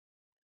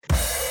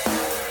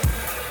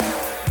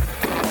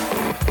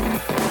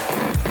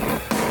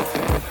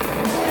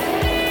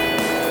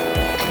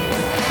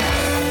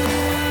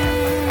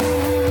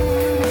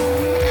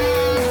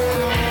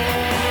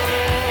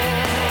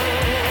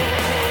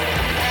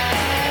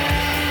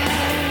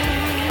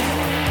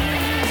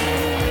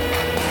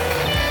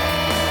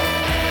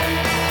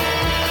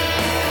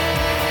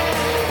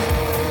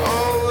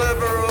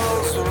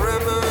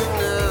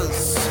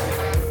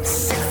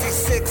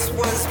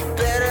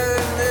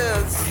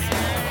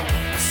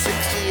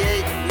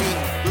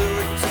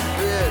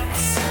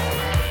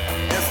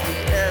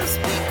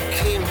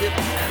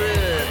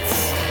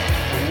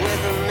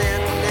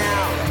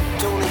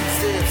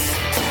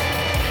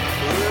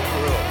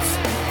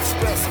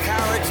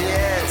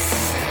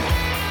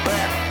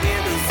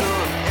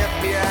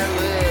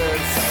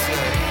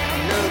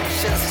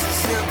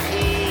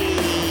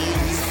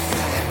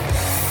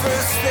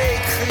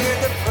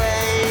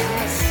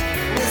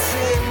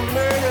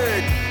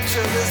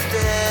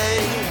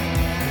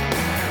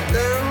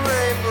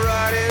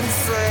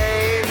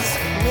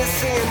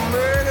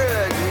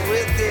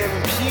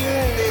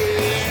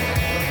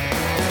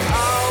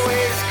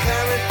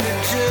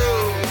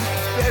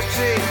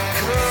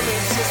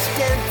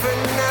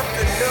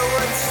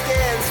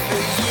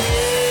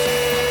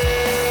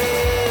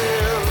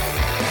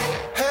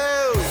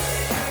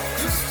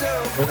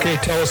 Okay,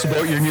 tell us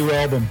about your new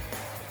album.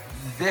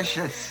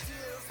 Vicious,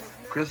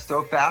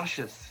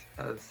 Christo-Fascist,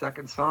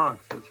 second song.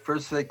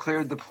 First they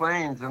cleared the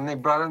plains, and they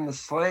brought in the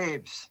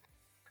slaves.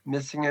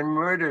 Missing and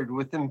murdered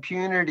with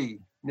impunity.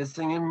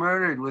 Missing and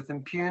murdered with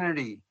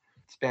impunity.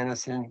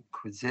 Spanish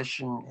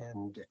Inquisition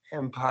and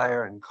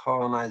empire and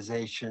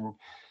colonization.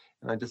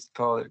 And I just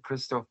call it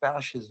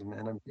Christo-Fascism,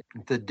 and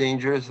it's a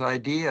dangerous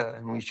idea,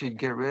 and we should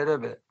get rid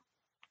of it.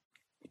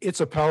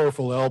 It's a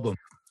powerful album.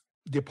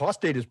 The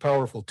Apostate is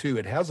powerful too.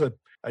 It has a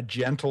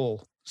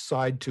gentle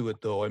side to it,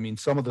 though. I mean,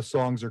 some of the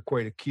songs are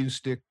quite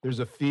acoustic. There's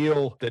a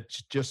feel that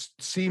just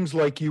seems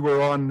like you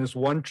were on this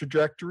one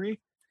trajectory,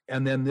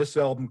 and then this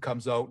album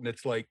comes out and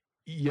it's like,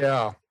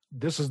 yeah,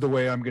 this is the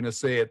way I'm going to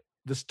say it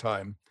this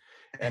time.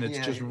 And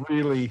it's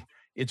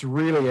it's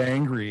really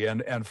angry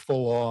and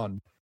full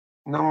on.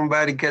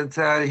 Nobody gets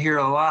out of here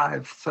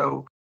alive.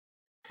 So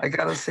I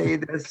got to say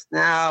this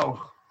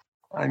now.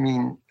 I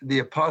mean, the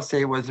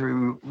Apostate was a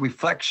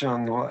reflection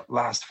on the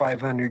last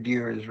 500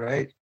 years,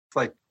 right? It's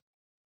like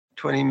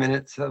 20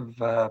 minutes of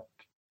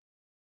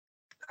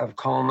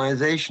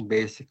colonization,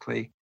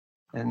 basically,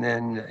 and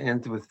then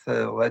ends with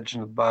the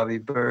legend of Bobby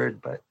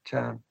Bird. But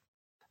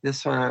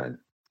this one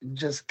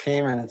just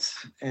came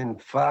in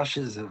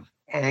flashes of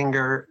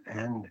anger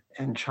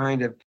and trying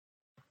to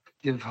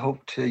give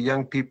hope to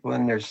young people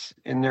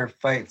in their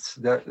fights.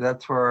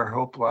 That's where our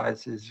hope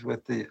lies, is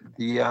with the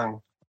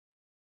young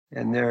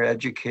and their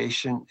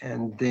education.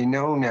 And they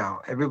know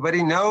now.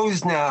 Everybody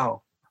knows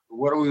now.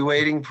 What are we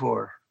waiting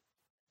for?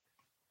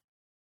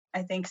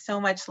 I think so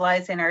much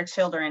lies in our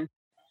children.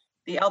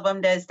 The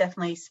album does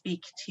definitely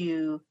speak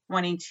to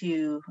wanting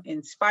to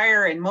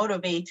inspire and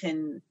motivate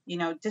and,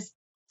 just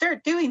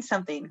start doing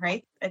something,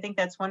 right? I think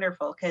that's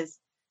wonderful because,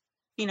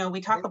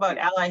 we talk about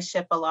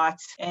allyship a lot,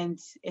 and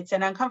it's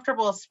an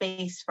uncomfortable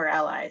space for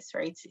allies,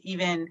 right?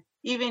 Even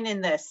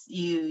in this,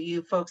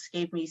 you folks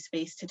gave me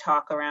space to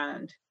talk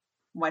around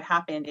what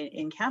happened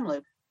in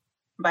Kamloops,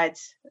 but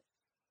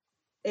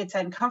it's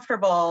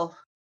uncomfortable.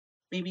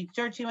 Maybe,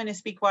 George, you want to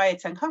speak why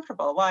it's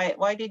uncomfortable?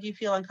 Why did you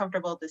feel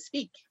uncomfortable to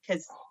speak?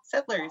 Because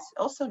settlers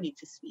also need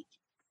to speak.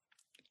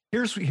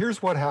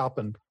 Here's what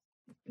happened,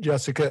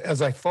 Jessica,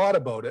 as I thought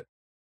about it.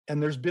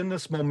 And there's been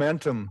this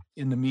momentum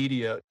in the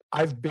media.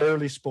 I've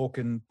barely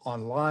spoken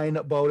online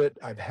about it.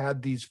 I've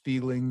had these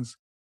feelings.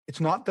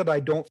 It's not that I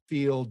don't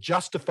feel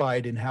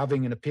justified in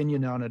having an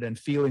opinion on it and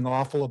feeling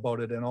awful about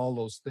it and all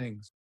those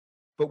things.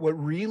 But what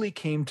really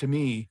came to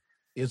me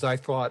is I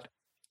thought,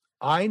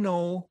 I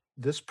know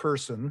this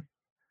person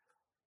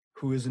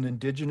who is an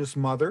Indigenous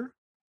mother,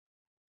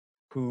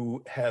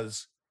 who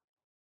has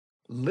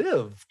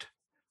lived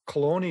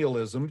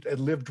colonialism and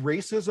lived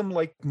racism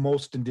like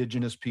most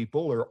Indigenous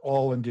people, or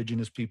all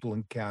Indigenous people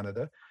in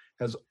Canada,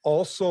 has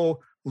also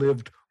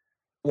lived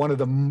one of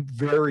the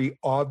very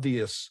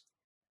obvious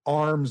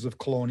arms of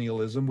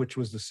colonialism, which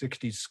was the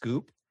 60s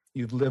scoop.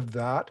 You've lived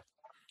that.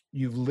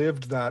 You've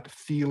lived that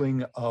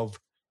feeling of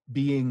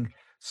being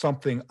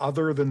something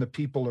other than the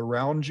people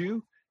around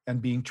you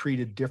and being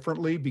treated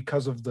differently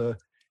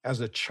as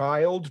a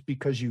child,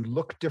 because you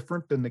look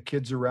different than the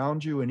kids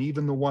around you and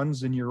even the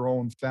ones in your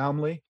own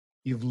family.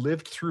 You've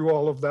lived through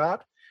all of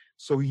that.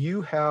 So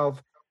you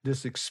have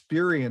this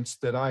experience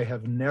that I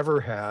have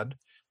never had,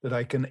 that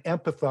I can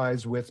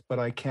empathize with, but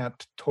I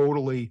can't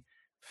totally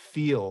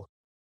feel.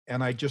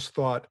 And I just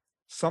thought,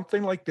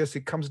 something like this,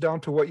 it comes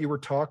down to what you were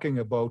talking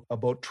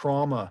about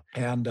trauma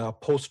and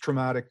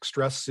post-traumatic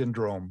stress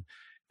syndrome.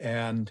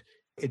 And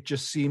it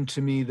just seemed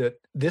to me that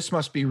this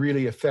must be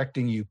really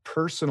affecting you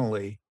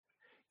personally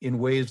in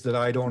ways that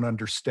I don't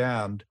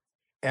understand.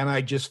 And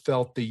I just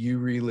felt that you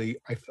really,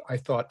 I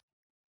thought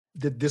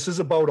that this is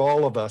about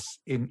all of us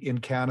in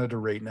Canada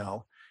right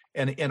now.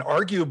 And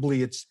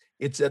arguably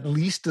it's at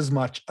least as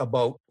much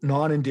about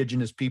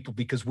non-Indigenous people,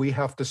 because we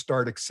have to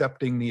start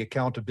accepting the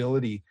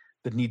accountability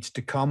that needs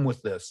to come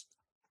with this.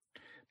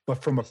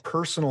 But from a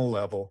personal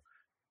level,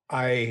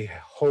 I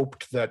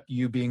hoped that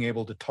you being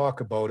able to talk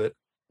about it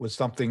was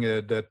something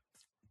that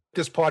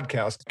this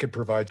podcast could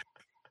provide.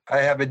 I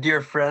have a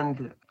dear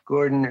friend,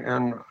 Gordon,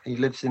 and he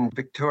lives in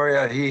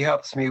Victoria. He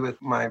helps me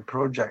with my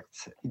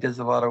projects. He does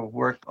a lot of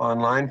work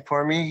online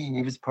for me.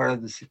 He was part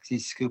of the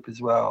 60s Scoop as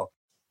well,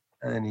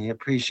 and he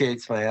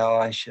appreciates my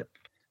allyship.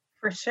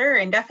 For sure,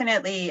 and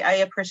definitely I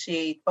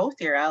appreciate both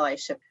your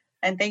allyship.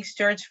 And thanks,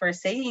 George, for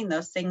saying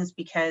those things,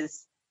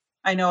 because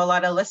I know a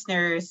lot of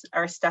listeners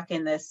are stuck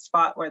in this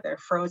spot where they're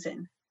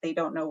frozen. They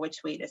don't know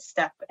which way to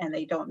step, and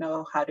they don't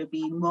know how to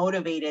be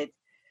motivated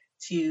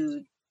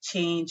to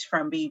change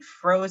from being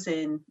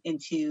frozen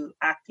into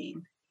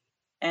acting.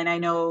 And I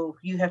know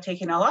you have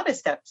taken a lot of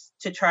steps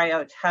to try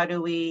out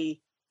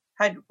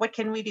what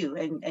can we do?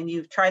 And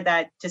you've tried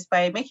that just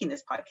by making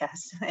this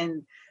podcast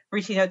and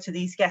reaching out to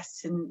these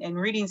guests and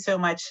reading so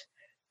much.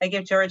 I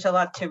give George a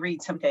lot to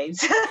read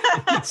sometimes.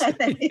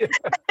 and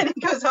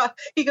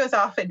he goes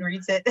off and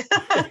reads it.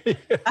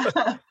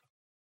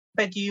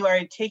 But you are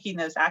taking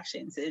those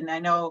actions. And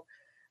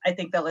I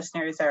think the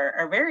listeners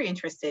are very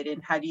interested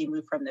in how do you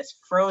move from this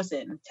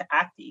frozen to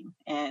acting.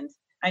 And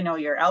I know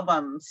your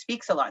album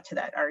speaks a lot to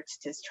that, Art,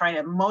 just trying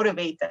to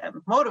motivate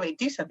them.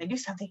 Do something.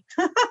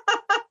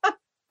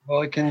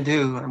 All I can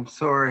do. I'm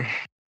sorry.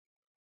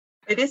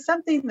 It is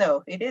something,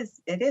 though. It is.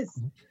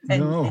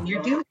 And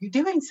you're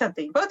doing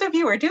something. Both of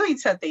you are doing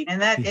something. And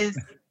that is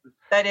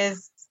a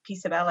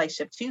piece of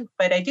allyship too.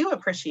 But I do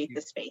appreciate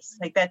the space.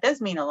 Like, that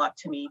does mean a lot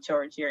to me,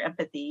 George. Your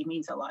empathy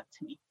means a lot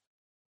to me.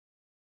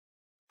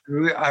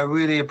 I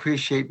really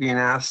appreciate being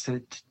asked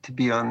to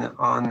be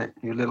on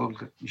your little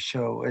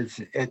show.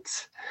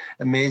 It's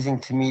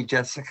amazing to me,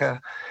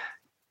 Jessica,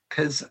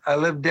 because I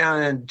live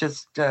down in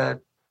just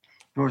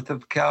north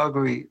of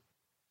Calgary,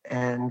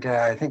 and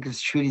I think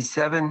it's Treaty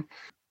 7,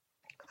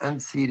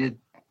 unceded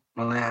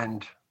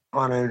land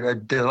on a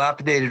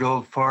dilapidated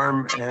old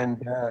farm.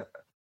 And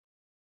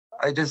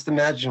I just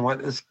imagine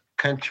what this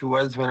country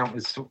was when it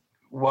was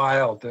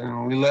wild,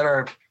 and we let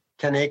our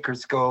 10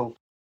 acres go.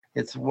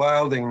 It's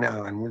wilding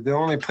now, and we're the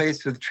only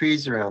place with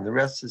trees around. The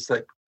rest is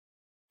like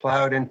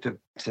plowed into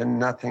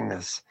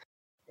nothingness.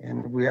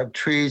 And we have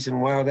trees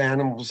and wild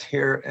animals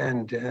here,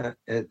 and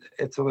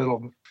it's a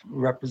little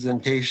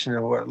representation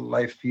of what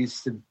life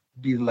used to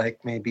be like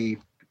maybe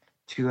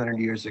 200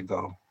 years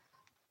ago.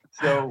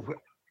 So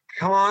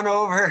come on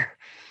over.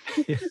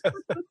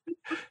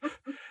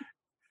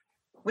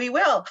 We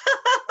will.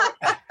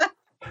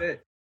 Good.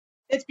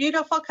 It's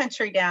beautiful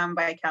country down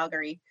by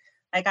Calgary.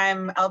 Like,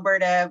 I'm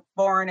Alberta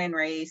born and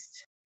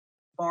raised,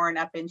 born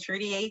up in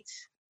Treaty 8.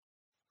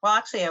 Well,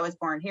 actually, I was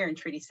born here in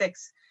Treaty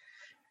 6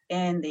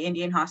 in the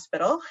Indian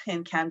Hospital,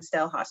 in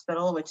Campsdale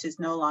Hospital, which is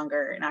no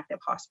longer an active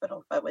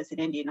hospital, but was an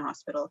Indian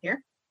hospital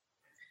here.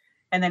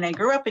 And then I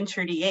grew up in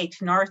Treaty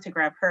 8, north of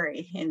Grand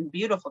Prairie, in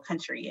beautiful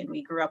country, and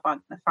we grew up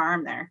on the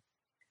farm there.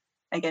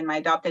 Again, my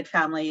adopted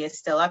family is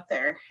still up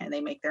there, and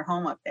they make their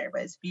home up there,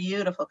 but it's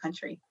beautiful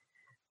country.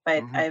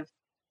 But I've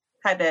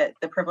had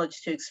the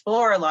privilege to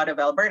explore a lot of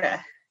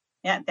Alberta,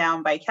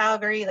 down by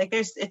Calgary. Like,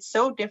 it's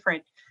so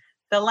different.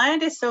 The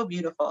land is so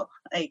beautiful.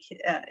 Like,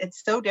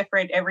 it's so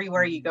different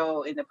everywhere you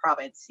go in the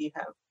province. You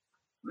have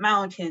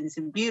mountains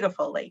and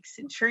beautiful lakes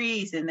and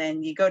trees, and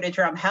then you go to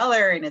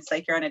Drumheller and it's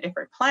like you're on a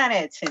different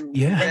planet, and then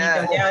you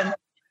go down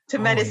to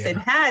Medicine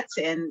Hat,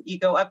 and you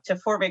go up to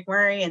Fort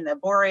McMurray and the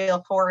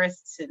boreal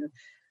forests, and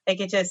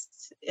like,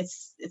 it's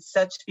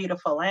such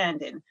beautiful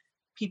land, and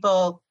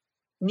people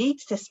need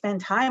to spend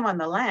time on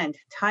the land,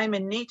 time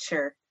in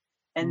nature,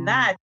 and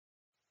that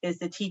is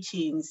the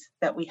teachings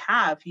that we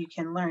have. You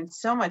can learn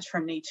so much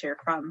from nature,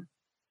 from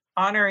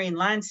honoring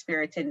land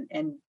spirit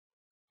and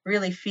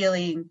really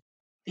feeling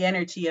the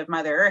energy of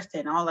Mother Earth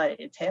and all that it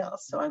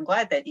entails. So I'm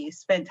glad that you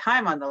spend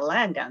time on the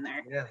land down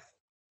there. Yes.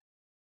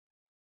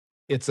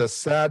 It's a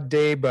sad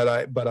day, but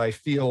I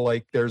feel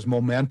like there's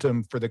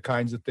momentum for the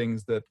kinds of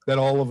things that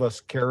all of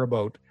us care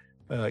about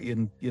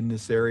in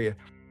this area.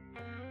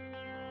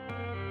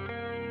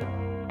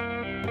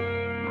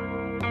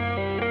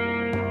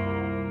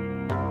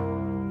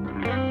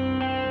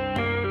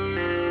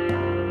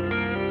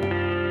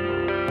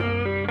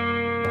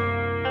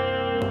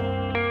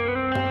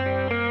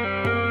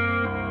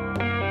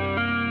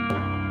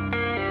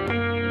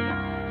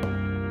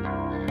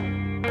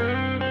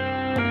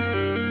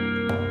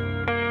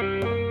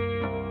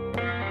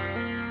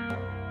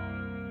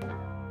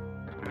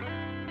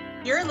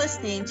 You're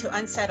listening to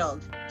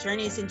Unsettled,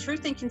 Journeys in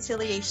Truth and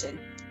Conciliation.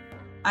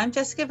 I'm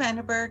Jessica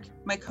Vandenberg,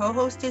 my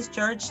co-host is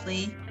George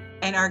Lee,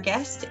 and our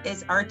guest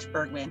is Art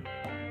Bergman.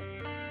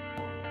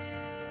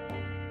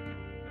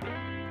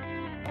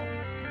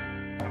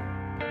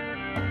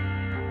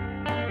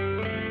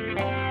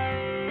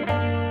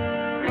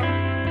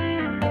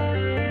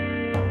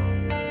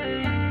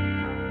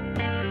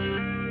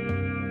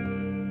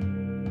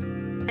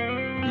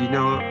 You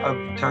know of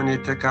Tanya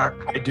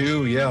Takak? I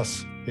do,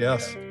 yes.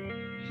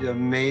 She's an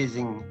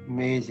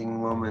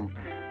amazing woman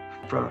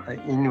from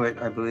Inuit,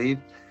 I believe.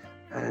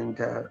 And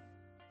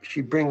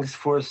she brings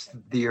forth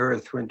the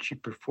earth when she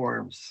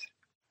performs.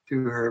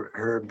 Through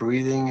her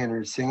breathing and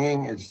her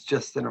singing, it's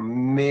just an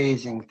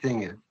amazing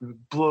thing. It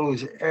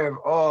blows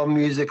all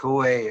music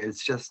away.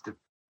 It's just,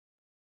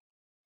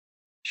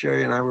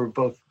 Sherry and I were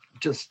both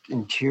just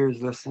in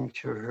tears listening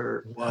to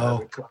her a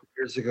couple of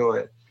years ago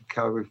at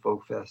Calgary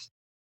Folk Fest.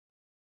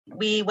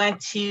 We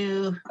went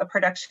to a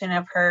production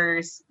of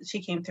hers.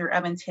 She came through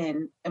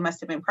Edmonton. It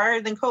must have been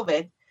prior than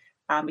COVID,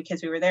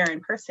 because we were there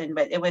in person,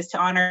 but it was to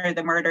honor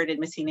the murdered and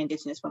missing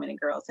Indigenous women and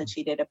girls, and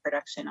she did a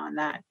production on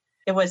that.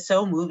 It was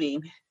so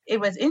moving. It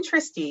was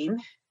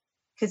interesting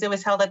because it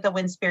was held at the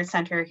Wind Spirit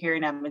Center here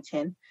in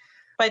Edmonton,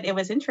 but it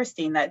was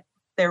interesting that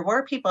there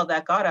were people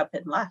that got up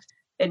and left.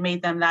 It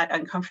made them that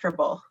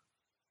uncomfortable,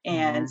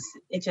 and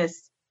it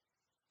just,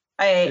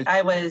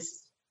 I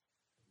was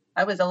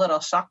a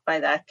little shocked by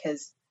that,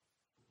 because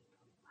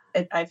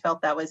I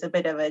felt that was a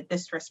bit of a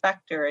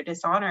disrespect or a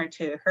dishonor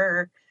to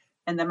her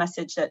and the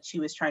message that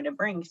she was trying to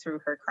bring through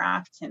her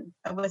craft. And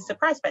I was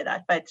surprised by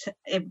that, but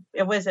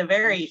it was a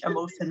very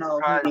emotional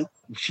movie.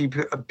 She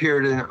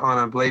appeared on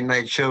a late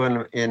night show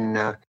in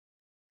the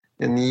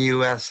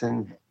U.S.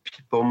 and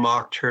people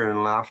mocked her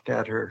and laughed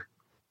at her.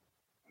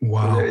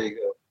 Wow. So there you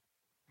go.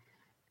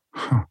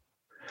 Huh.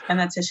 And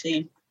that's a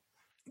shame.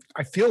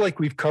 I feel like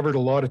we've covered a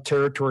lot of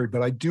territory,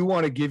 but I do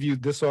want to give you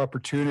this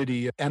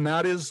opportunity, and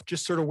that is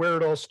just sort of where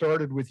it all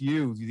started with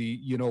you.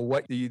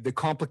 The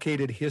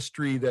complicated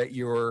history that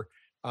your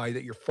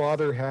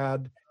father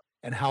had,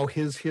 and how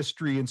his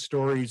history and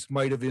stories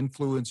might have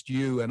influenced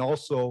you, and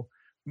also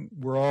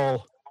we're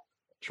all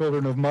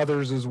children of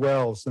mothers as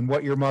well, and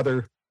what your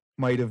mother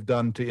might have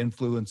done to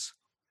influence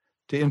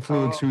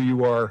who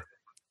you are.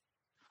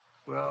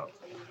 Well,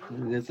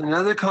 there's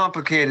another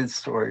complicated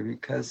story,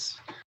 because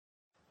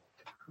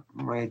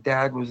my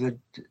dad was a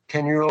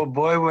 10-year-old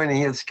boy when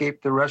he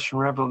escaped the Russian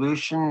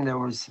Revolution. There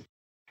was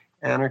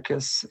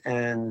anarchists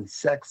and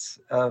sects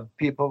of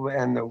people,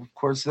 and of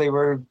course they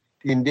were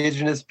the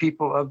indigenous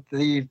people of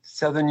the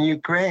southern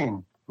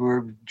Ukraine who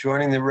were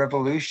joining the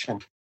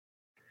revolution.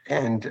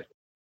 And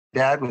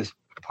Dad was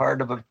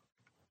part of a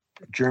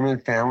German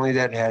family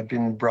that had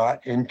been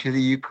brought into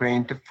the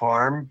Ukraine to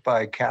farm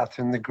by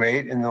Catherine the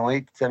Great in the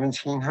late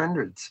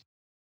 1700s.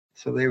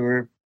 So they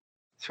were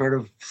sort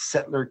of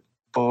settler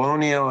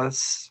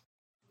colonialists,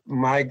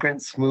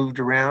 migrants moved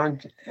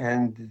around,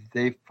 and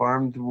they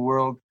farmed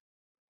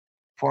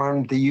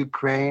the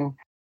Ukraine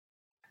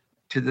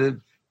to the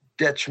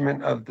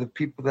detriment of the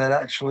people that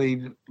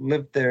actually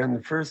lived there in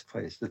the first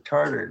place, the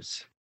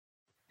Tartars.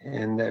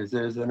 And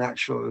there's an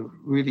actual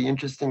really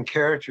interesting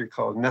character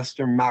called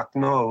Nestor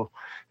Makhno,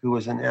 who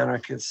was an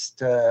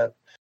anarchist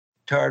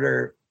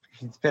Tartar.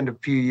 He spent a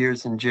few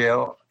years in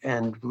jail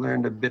and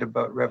learned a bit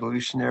about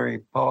revolutionary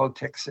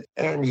politics.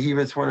 And he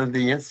was one of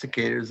the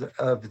instigators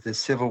of the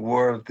civil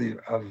war of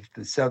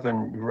the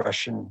Southern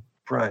Russian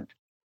Front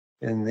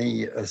in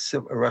the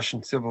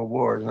Russian Civil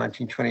War,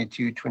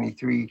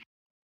 1922-23.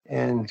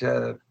 And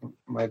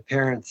my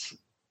parents'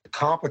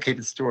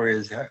 complicated story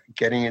is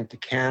getting into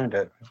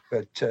Canada,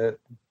 but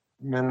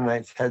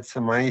Mennonites had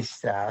some money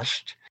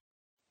stashed.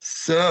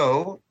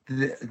 So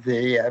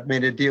they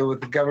made a deal with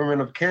the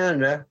government of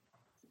Canada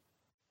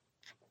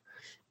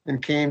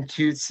and came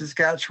to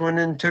Saskatchewan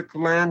and took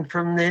land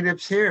from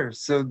natives here.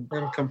 So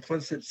I'm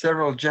complicit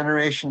several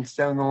generations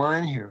down the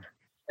line here.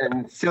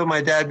 And still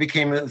my dad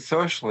became a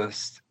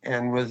socialist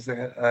and was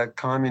a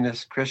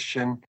communist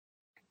Christian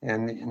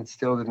and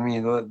instilled in me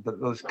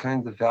those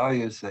kinds of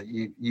values that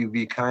you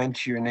be kind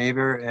to your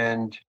neighbor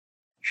and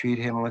treat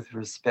him with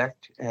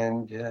respect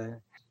and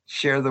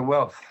share the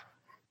wealth.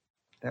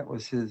 That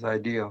was his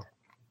ideal.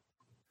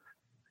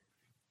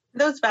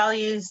 Those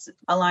values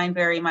align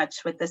very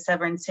much with the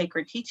seven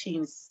sacred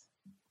teachings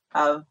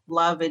of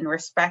love and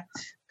respect,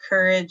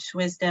 courage,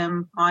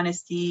 wisdom,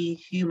 honesty,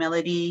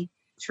 humility,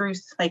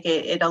 truth. Like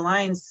it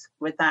aligns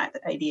with that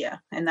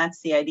idea. And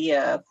that's the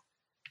idea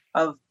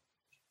of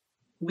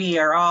we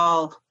are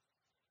all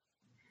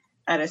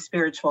at a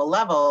spiritual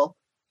level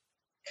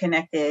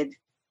connected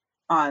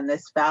on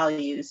this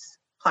values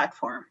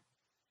platform.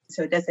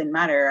 So it doesn't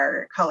matter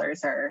our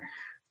colors are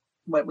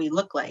what we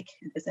look like.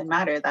 It doesn't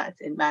matter that.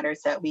 It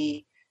matters that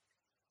we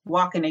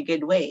walk in a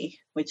good way,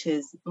 which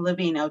is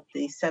living out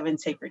the seven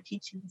sacred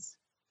teachings.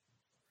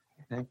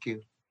 Thank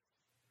you.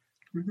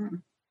 Mm-hmm.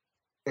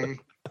 Okay,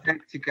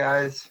 thanks, you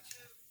guys.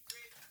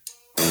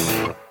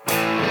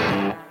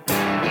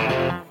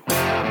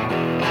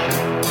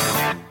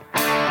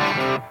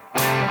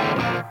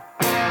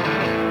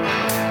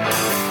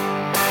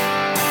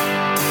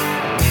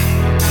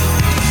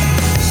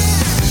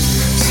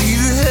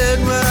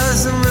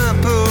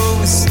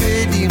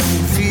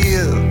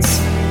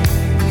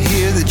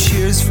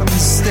 From the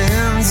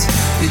stands,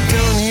 you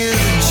don't hear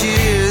the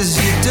jeers,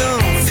 you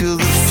don't feel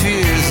the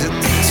fears at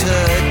the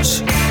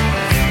touch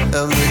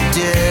of the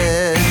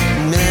dead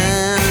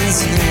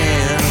man's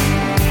hand.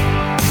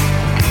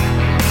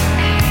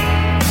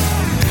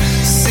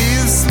 See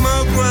the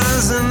smoke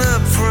rising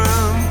up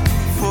from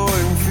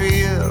foreign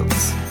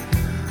fields.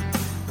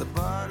 The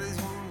bodies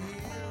won't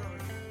heal.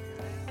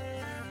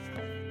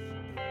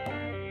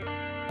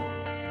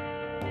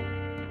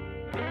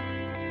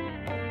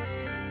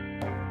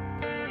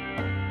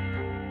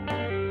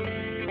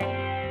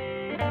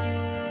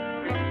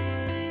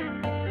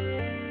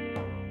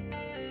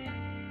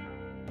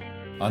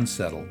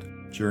 Unsettled,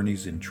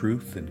 Journeys in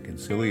Truth and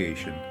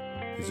Conciliation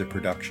is a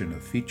production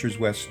of Features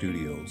West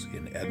Studios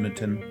in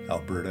Edmonton,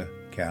 Alberta,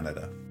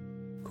 Canada.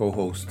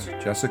 Co-hosts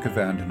Jessica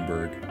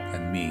Vandenberg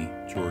and me,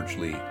 George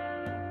Lee.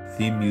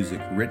 Theme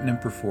music written and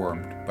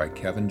performed by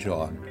Kevin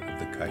John of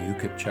the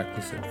Cayucot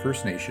Checklisset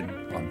First Nation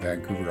on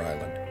Vancouver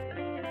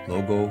Island.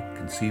 Logo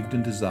conceived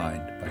and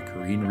designed by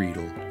Corrine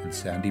Riedel and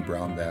Sandy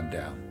Brown Van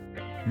Dam.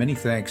 Many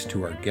thanks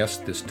to our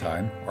guest this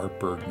time, Art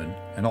Bergman,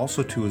 and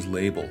also to his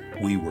label,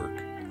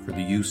 WeWork, for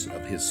the use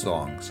of his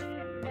songs.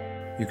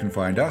 You can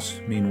find us,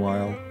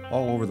 meanwhile,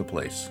 all over the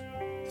place,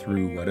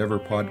 through whatever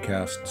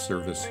podcast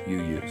service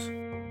you use.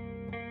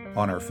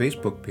 On our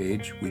Facebook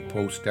page, we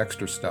post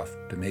extra stuff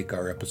to make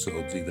our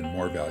episodes even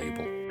more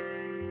valuable.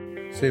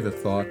 Save a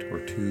thought or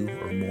two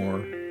or more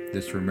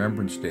this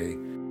Remembrance Day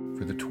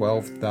for the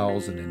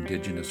 12,000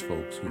 Indigenous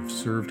folks who have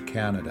served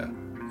Canada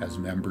as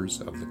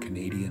members of the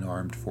Canadian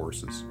Armed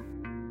Forces.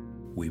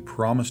 We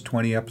promised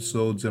 20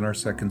 episodes in our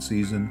second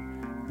season.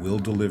 We'll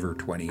deliver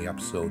 20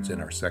 episodes in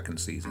our second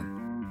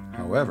season.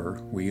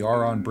 However, we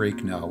are on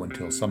break now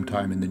until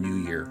sometime in the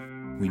new year.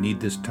 We need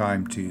this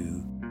time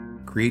to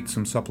create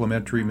some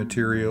supplementary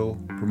material,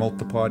 promote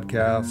the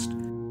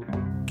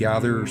podcast,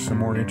 gather some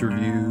more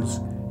interviews,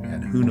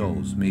 and who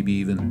knows, maybe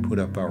even put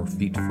up our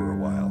feet for a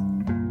while.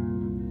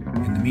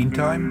 In the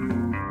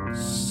meantime,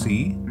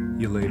 see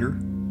you later,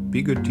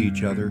 be good to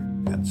each other,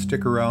 and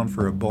stick around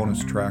for a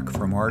bonus track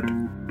from Art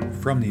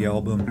from the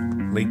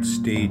album Late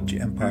Stage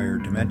Empire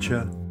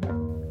Dementia,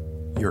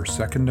 Your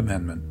Second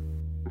Amendment.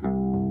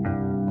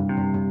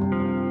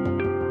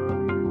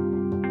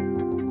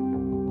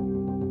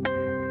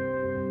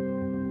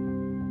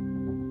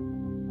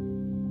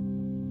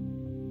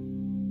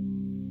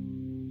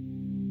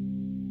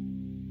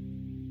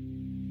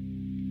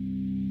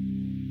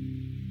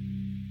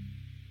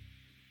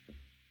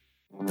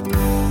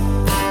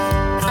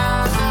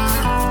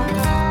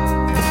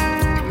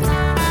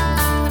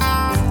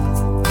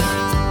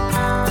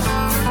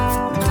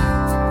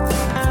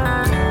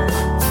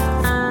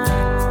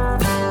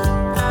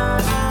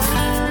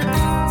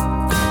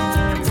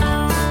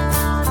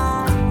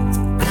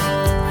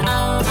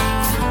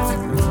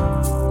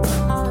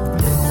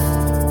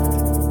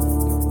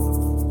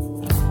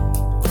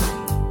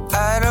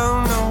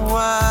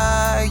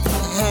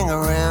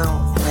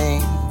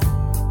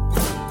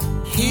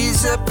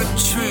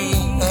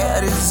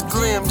 this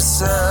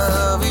glimpse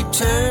of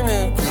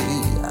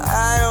eternity.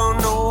 I don't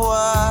know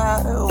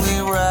why we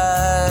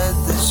ride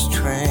this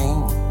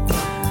train.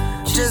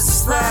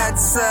 Just slide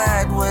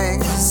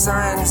sideways,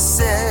 sign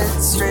said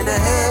straight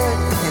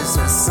ahead. Is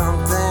there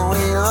something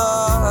we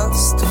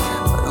lost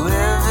by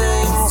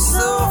living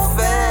so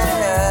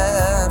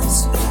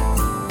fast?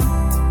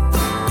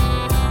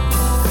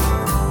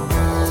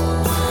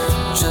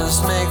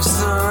 Just makes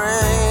the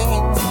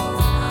rain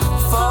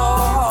fall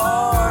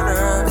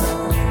harder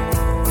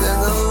than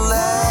the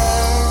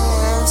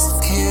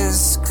last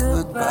kiss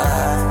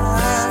goodbye.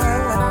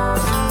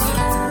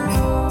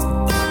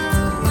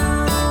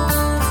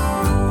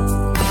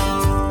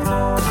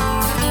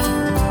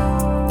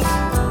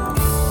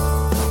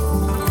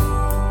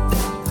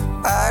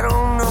 I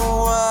don't know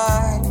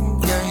why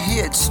you're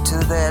hitched to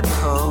that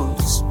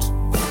post.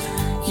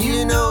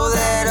 You know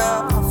that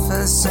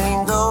office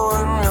ain't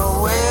going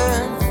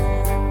nowhere.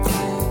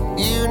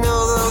 You know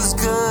those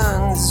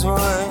guns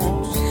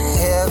weren't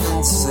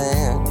heaven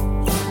sent.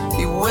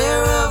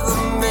 Beware of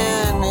the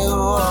men who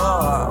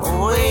are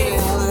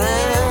waiting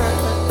there.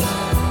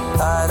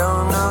 I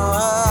don't know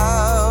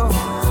how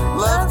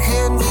love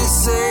can be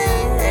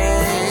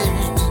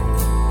saved,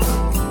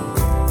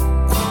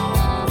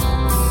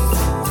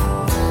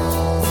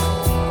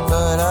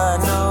 but I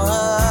know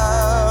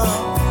how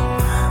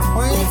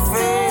we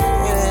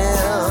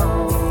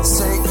feel.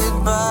 Say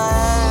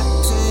goodbye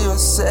to your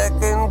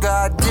second,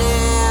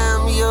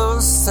 goddamn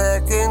your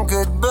second.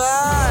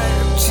 Goodbye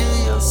to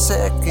your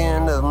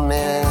Second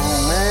Amendment.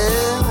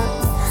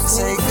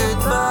 Say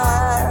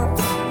goodbye.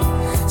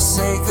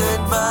 Say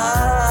goodbye.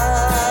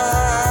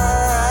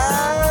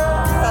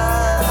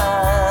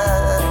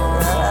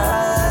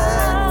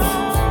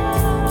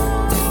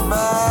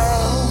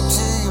 Goodbye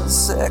to your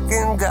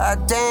second,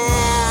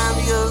 goddamn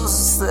your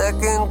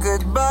second.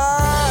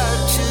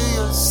 Goodbye to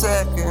your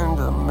Second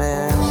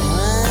Amendment.